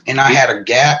life and I had a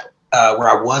gap where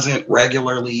I wasn't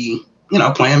regularly,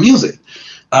 playing music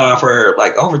for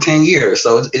like over 10 years.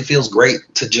 So it feels great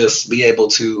to just be able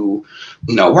to,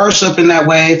 worship in that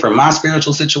way for my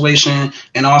spiritual situation,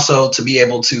 and also to be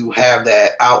able to have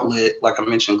that outlet. Like I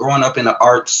mentioned, growing up in the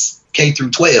arts, K through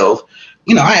 12,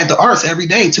 I had the arts every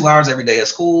day, 2 hours every day at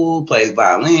school, played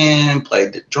violin,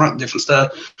 played different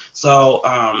stuff. So,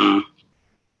 and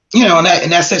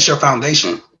that sets your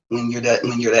foundation when you're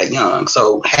that young.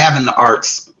 So having the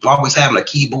arts, always having a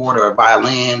keyboard or a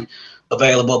violin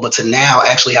available, but to now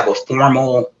actually have a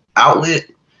formal outlet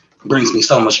brings me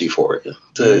so much euphoria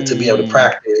to be able to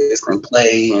practice and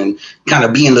play and kind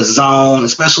of be in the zone,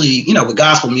 especially, with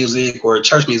gospel music or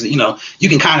church music, you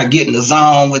can kind of get in the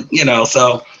zone with,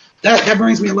 so that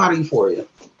brings me a lot of euphoria.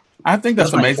 I think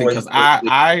that's amazing because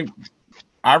I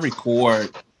record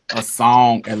a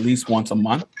song at least once a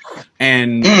month.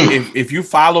 And if you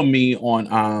follow me on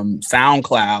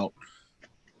SoundCloud,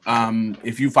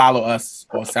 if you follow us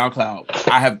on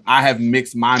SoundCloud, I have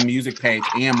mixed my music page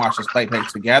and Marshall's Play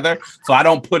page together, so I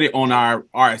don't put it on our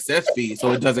RSS feed,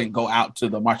 so it doesn't go out to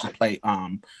the Marshall's Play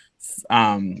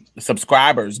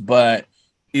subscribers, but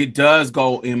it does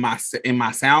go in my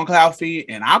SoundCloud feed,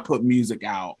 and I put music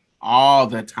out all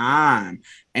the time,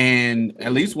 and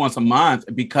at least once a month,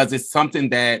 because it's something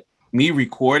that me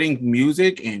recording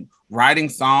music and writing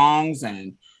songs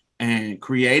and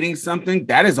creating something,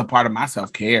 that is a part of my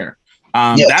self-care.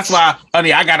 That's why,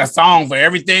 honey, I got a song for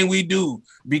everything we do,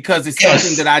 because it's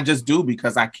something that I just do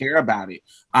because I care about it.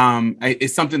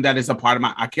 It's something that is a part of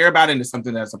I care about it, and it's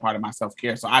something that's a part of my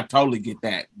self-care. So I totally get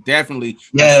that. Definitely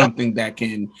something that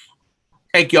can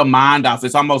take your mind off.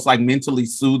 It's almost like mentally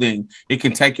soothing. It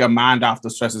can take your mind off the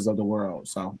stresses of the world.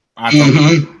 So I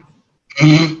totally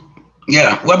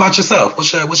Yeah. What about yourself?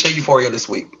 What's your euphoria this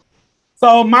week?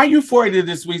 So my euphoria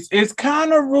this week is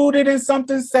kind of rooted in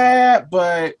something sad,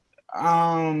 but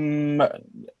I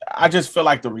just feel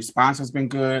like the response has been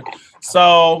good.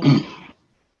 So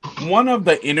one of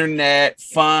the internet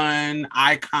fun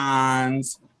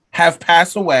icons have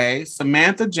passed away.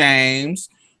 Samantha James,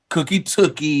 Cookie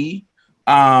Tookie,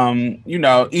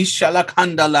 Ishala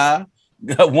Kandala.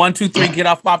 1, 2, 3, get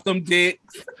off them dicks.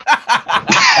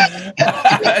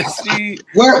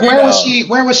 Where was she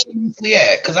usually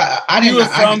at? Because I didn't. She was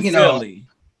from Philly.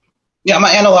 Yeah, I'm an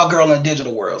analog girl in the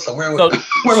digital world. So where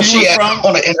was she at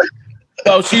on the internet?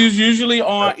 So she's usually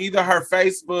on either her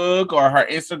Facebook or her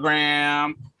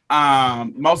Instagram.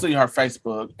 Mostly her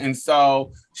Facebook, and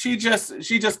so she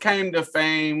just came to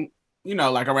fame.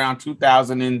 Like around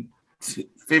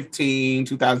 2015,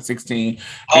 2016.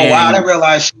 Oh wow! I didn't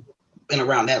realize she been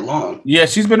around that long. Yeah,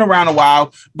 she's been around a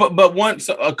while, but once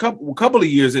a couple of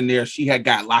years in there, she had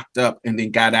got locked up and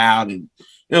then got out, and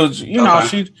it was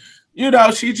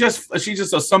she's just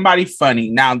somebody funny.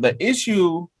 Now the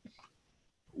issue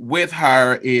with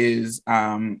her is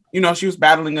she was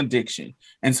battling addiction,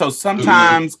 and so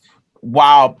sometimes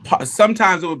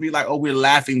sometimes it would be like, oh, we're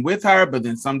laughing with her, but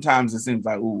then sometimes it seems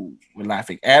like, ooh, we're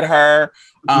laughing at her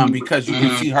because you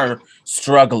can see her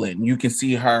struggling. You can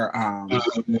see her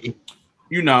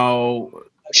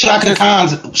Shaka Khan,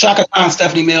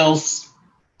 Stephanie Mills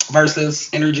versus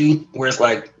energy, where it's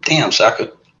like, damn,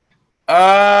 Shaka.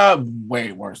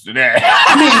 Way worse than that.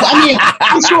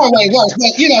 I'm sure way worse,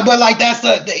 but but like that's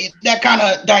that kind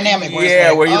of dynamic where it's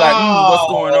like, where you're like, what's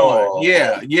going on?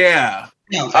 Yeah.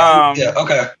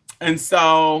 Okay. And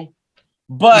so,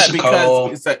 but because Cole.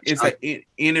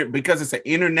 because it's an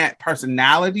internet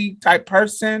personality type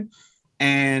person,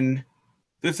 and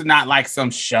this is not like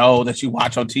some show that you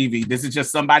watch on TV. This is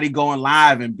just somebody going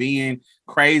live and being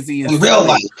crazy and in real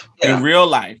life. Yeah. In real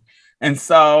life. And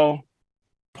so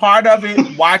part of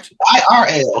it, watch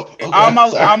IRL. Okay,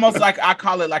 almost like I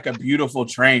call it like a beautiful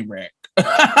train wreck.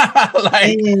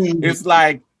 It's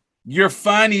like you're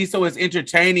funny, so it's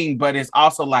entertaining, but it's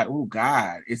also like, oh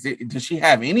God, does she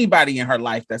have anybody in her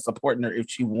life that's supporting her if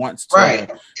she wants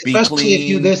to be especially clean? If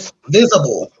you this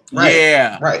visible. Right.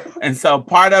 Yeah. Right. And so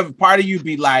part of you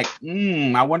be like,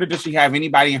 I wonder, does she have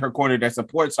anybody in her corner that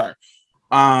supports her?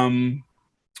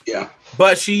 Yeah.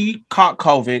 But she caught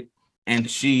COVID and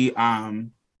she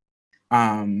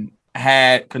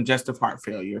had congestive heart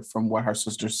failure from what her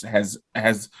sister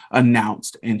has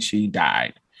announced, and she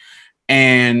died.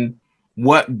 And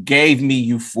what gave me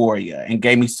euphoria and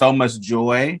gave me so much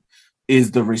joy is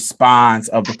the response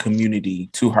of the community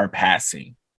to her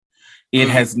passing. It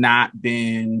has not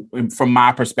been, from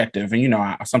my perspective,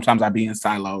 and sometimes I be in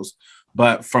silos,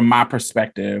 but from my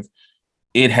perspective,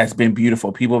 it has been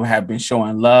beautiful. People have been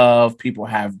showing love. People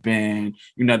have been,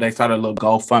 they started a little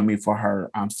GoFundMe for her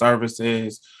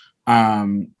services.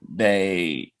 She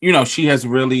has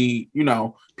really,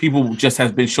 people just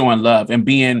has been showing love and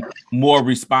being more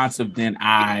responsive than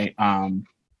I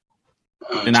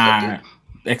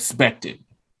expected.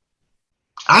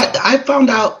 I found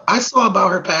out, I saw about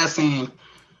her passing.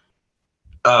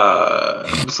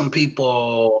 Some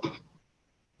people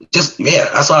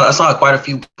I saw quite a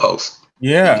few posts.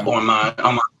 Yeah. On my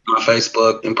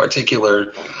Facebook in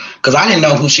particular, because I didn't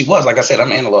know who she was. Like I said,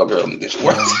 I'm an analog girl in this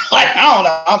world. Like I don't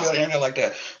know, I'll be able to handle it like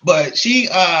that. But she,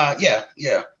 That's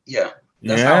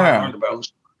how I learned about who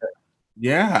she was.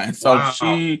 Yeah, and so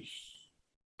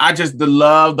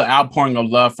the outpouring of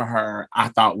love for her, I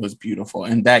thought was beautiful,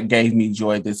 and that gave me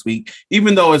joy this week,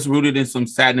 even though it's rooted in some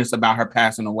sadness about her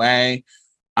passing away.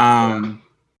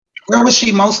 Where was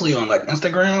she mostly on, like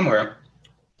Instagram or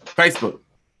Facebook?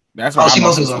 That's why she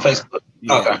mostly was on Facebook.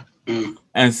 Yeah. Okay.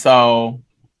 And so,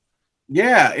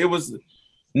 it was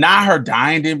not her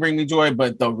dying didn't bring me joy,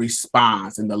 but the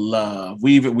response and the love.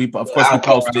 We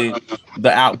posted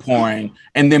the outpouring,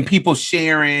 and then people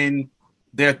sharing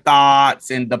their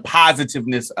thoughts and the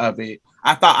positiveness of it.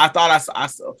 I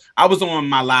was on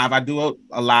my live. I do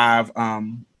a live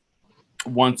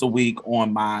once a week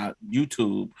on my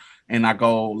YouTube. And I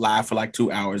go live for like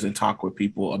 2 hours and talk with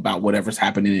people about whatever's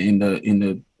happening in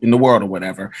the world or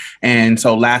whatever. And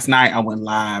so last night I went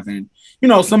live, and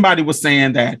somebody was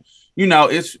saying that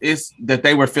it's that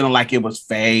they were feeling like it was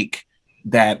fake.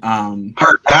 That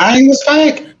her dying was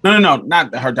fake. No,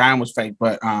 not that her dying was fake,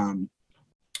 but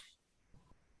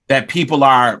that people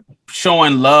are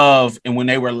showing love, and when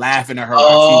they were laughing at her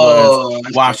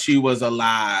while she was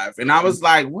alive. And I was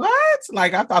like, what?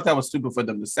 Like, I thought that was stupid for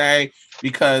them to say,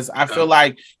 because I feel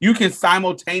like you can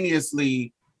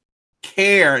simultaneously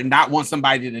care and not want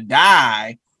somebody to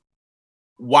die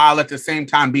while at the same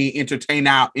time being entertained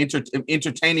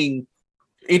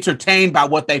by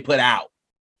what they put out.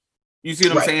 You see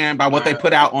what I'm saying? By what they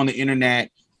put out on the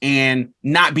internet, and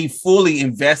not be fully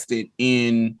invested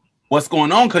in what's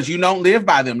going on, because you don't live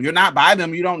by them. You're not by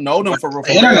them. You don't know them for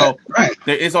real. Right.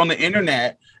 It's on the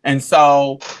internet. And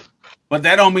so, but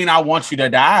that don't mean I want you to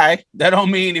die. That don't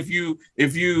mean if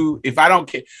I don't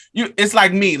care. It's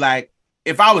like me. Like,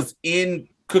 if I was in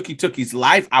Cookie Tookie's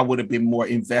life, I would have been more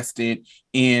invested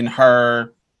in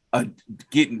her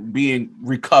being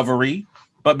recovery.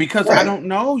 But because I don't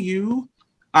know you,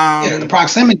 the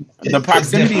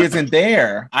proximity isn't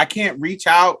there. I can't reach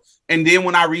out. And then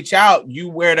when I reach out, you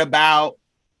worried about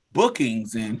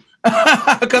bookings, and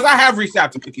because I have reached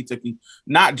out to Cookie Tookie,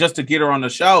 not just to get her on the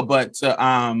show, but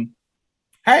to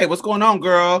hey, what's going on,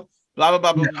 girl? Blah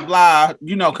blah blah blah blah.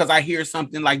 Because I hear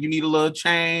something like you need a little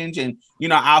change, and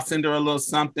I'll send her a little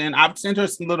something. I've sent her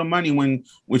some little money when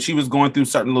she was going through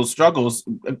certain little struggles,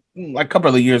 like a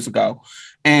couple of years ago,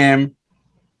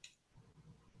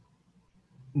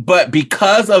 but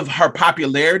because of her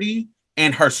popularity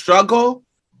and her struggle,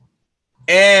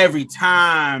 every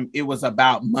time it was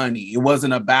about money. It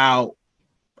wasn't about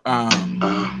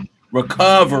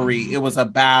recovery. It was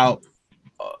about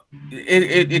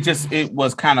it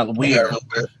was kind of weird.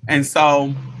 And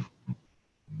so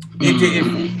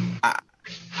I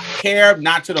care,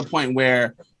 not to the point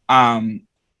where I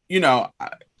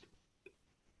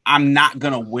I'm not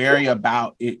gonna worry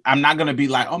about it. I'm not gonna be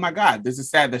like, oh my God, this is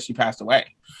sad that she passed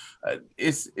away.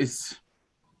 It's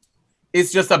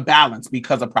just a balance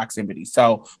because of proximity.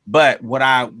 So, but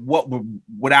without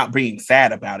being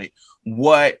sad about it,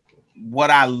 what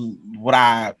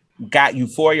I got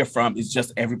euphoria from is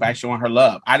just everybody showing her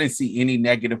love. I didn't see any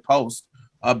negative posts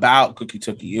about Cookie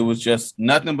Tookie. It was just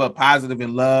nothing but positive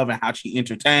and love, and how she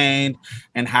entertained,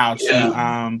 and how she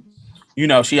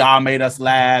she all made us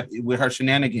laugh with her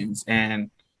shenanigans,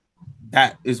 and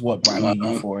that is what brought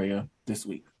me euphoria this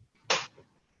week.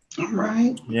 All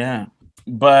right. Yeah.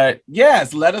 But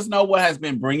yes, let us know what has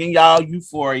been bringing y'all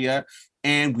euphoria,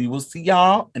 and we will see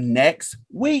y'all next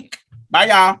week. Bye,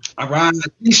 y'all. All right.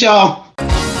 Peace, y'all.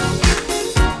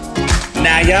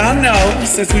 Now, y'all know,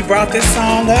 since we brought this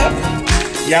song up,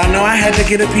 y'all know I had to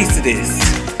get a piece of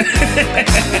this.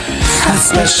 I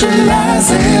specialize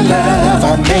in love.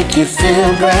 I make you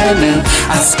feel brand new.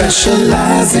 I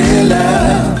specialize in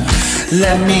love.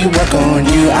 Let me work on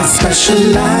you. I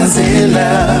specialize in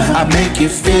love. I make you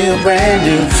feel brand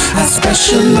new. I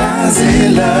specialize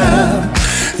in love.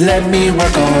 Let me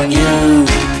work on you.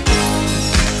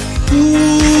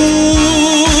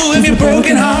 Ooh, if your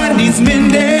broken heart needs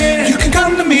mending, you can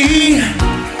come to me.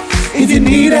 If you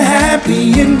need a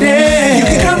happy ending, you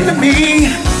can come to me.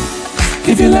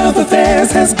 If your love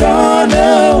affairs has gone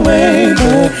away,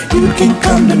 but you can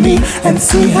come to me and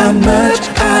see how much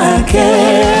I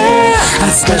care. I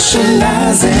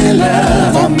specialize in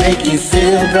love. I'll make you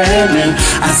feel brand new.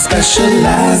 I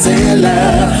specialize in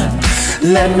love.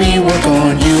 Let me work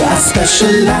on you. I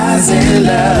specialize in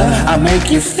love. I'll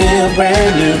make you feel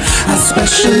brand new. I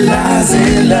specialize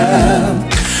in love.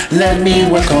 Let me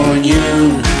work on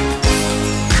you.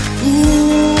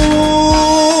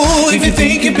 Ooh, if you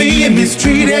think you're being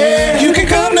mistreated, you can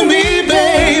come to me,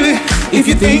 baby. If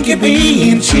you think you're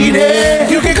being cheated,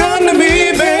 you can come to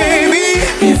me, baby.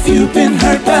 If you've been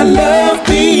hurt by love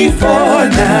before,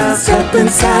 now step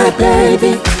inside,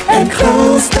 baby, and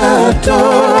close the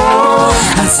door.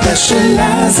 I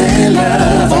specialize in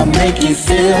love. I'll make you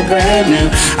feel brand new.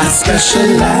 I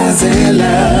specialize in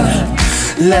love.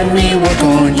 Let me work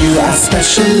on you. I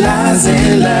specialize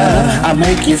in love. I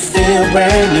make you feel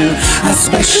brand new. I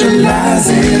specialize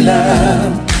in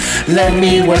love. Let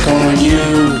me work on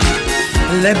you.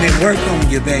 Let me work on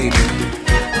you, baby.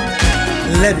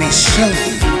 Let me show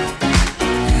you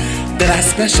that I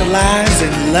specialize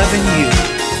in loving you.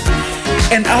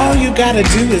 And all you gotta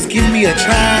do is give me a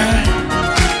try,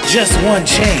 just one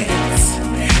chance,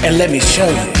 and let me show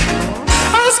you.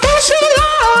 I specialize.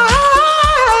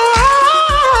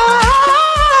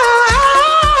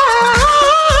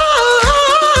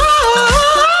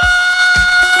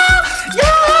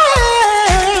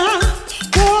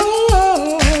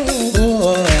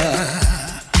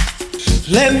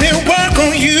 Let me work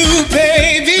on you,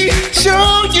 baby.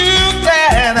 Show you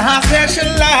that I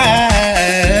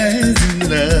specialize in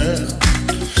love.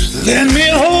 Let me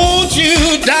hold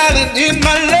you, darling, in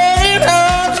my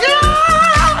love.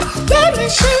 Yeah. Let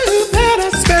me show you that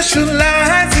I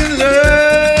specialize in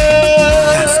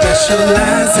love. I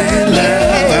specialize in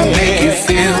love. I make you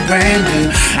feel brand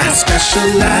new. I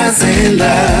specialize in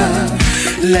love.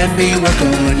 Let me work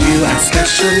on you. I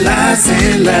specialize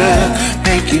in love.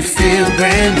 Make you feel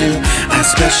brand new. I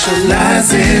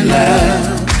specialize in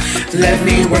love. Let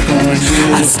me work on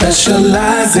you. I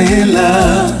specialize in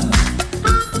love.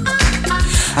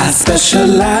 I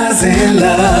specialize in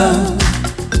love.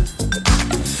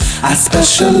 I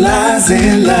specialize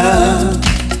in love.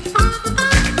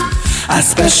 I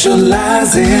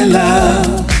specialize in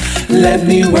love. Let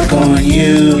me work on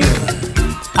you.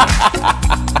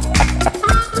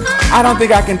 I don't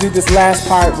think I can do this last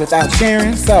part without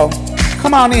Sharon, so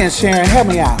come on in, Sharon, help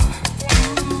me out.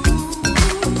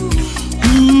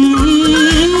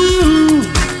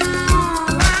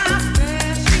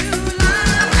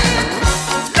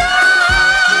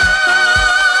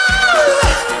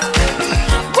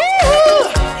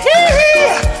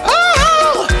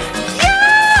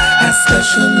 I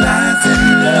specialize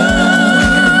in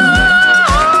love.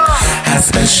 I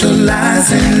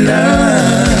specialize in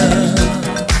love.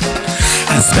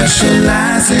 I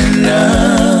specialize in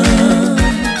love.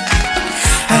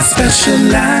 I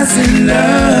specialize in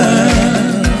love.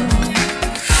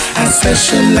 I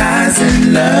specialize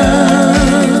in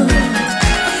love.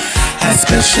 I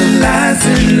specialize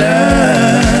in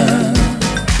love.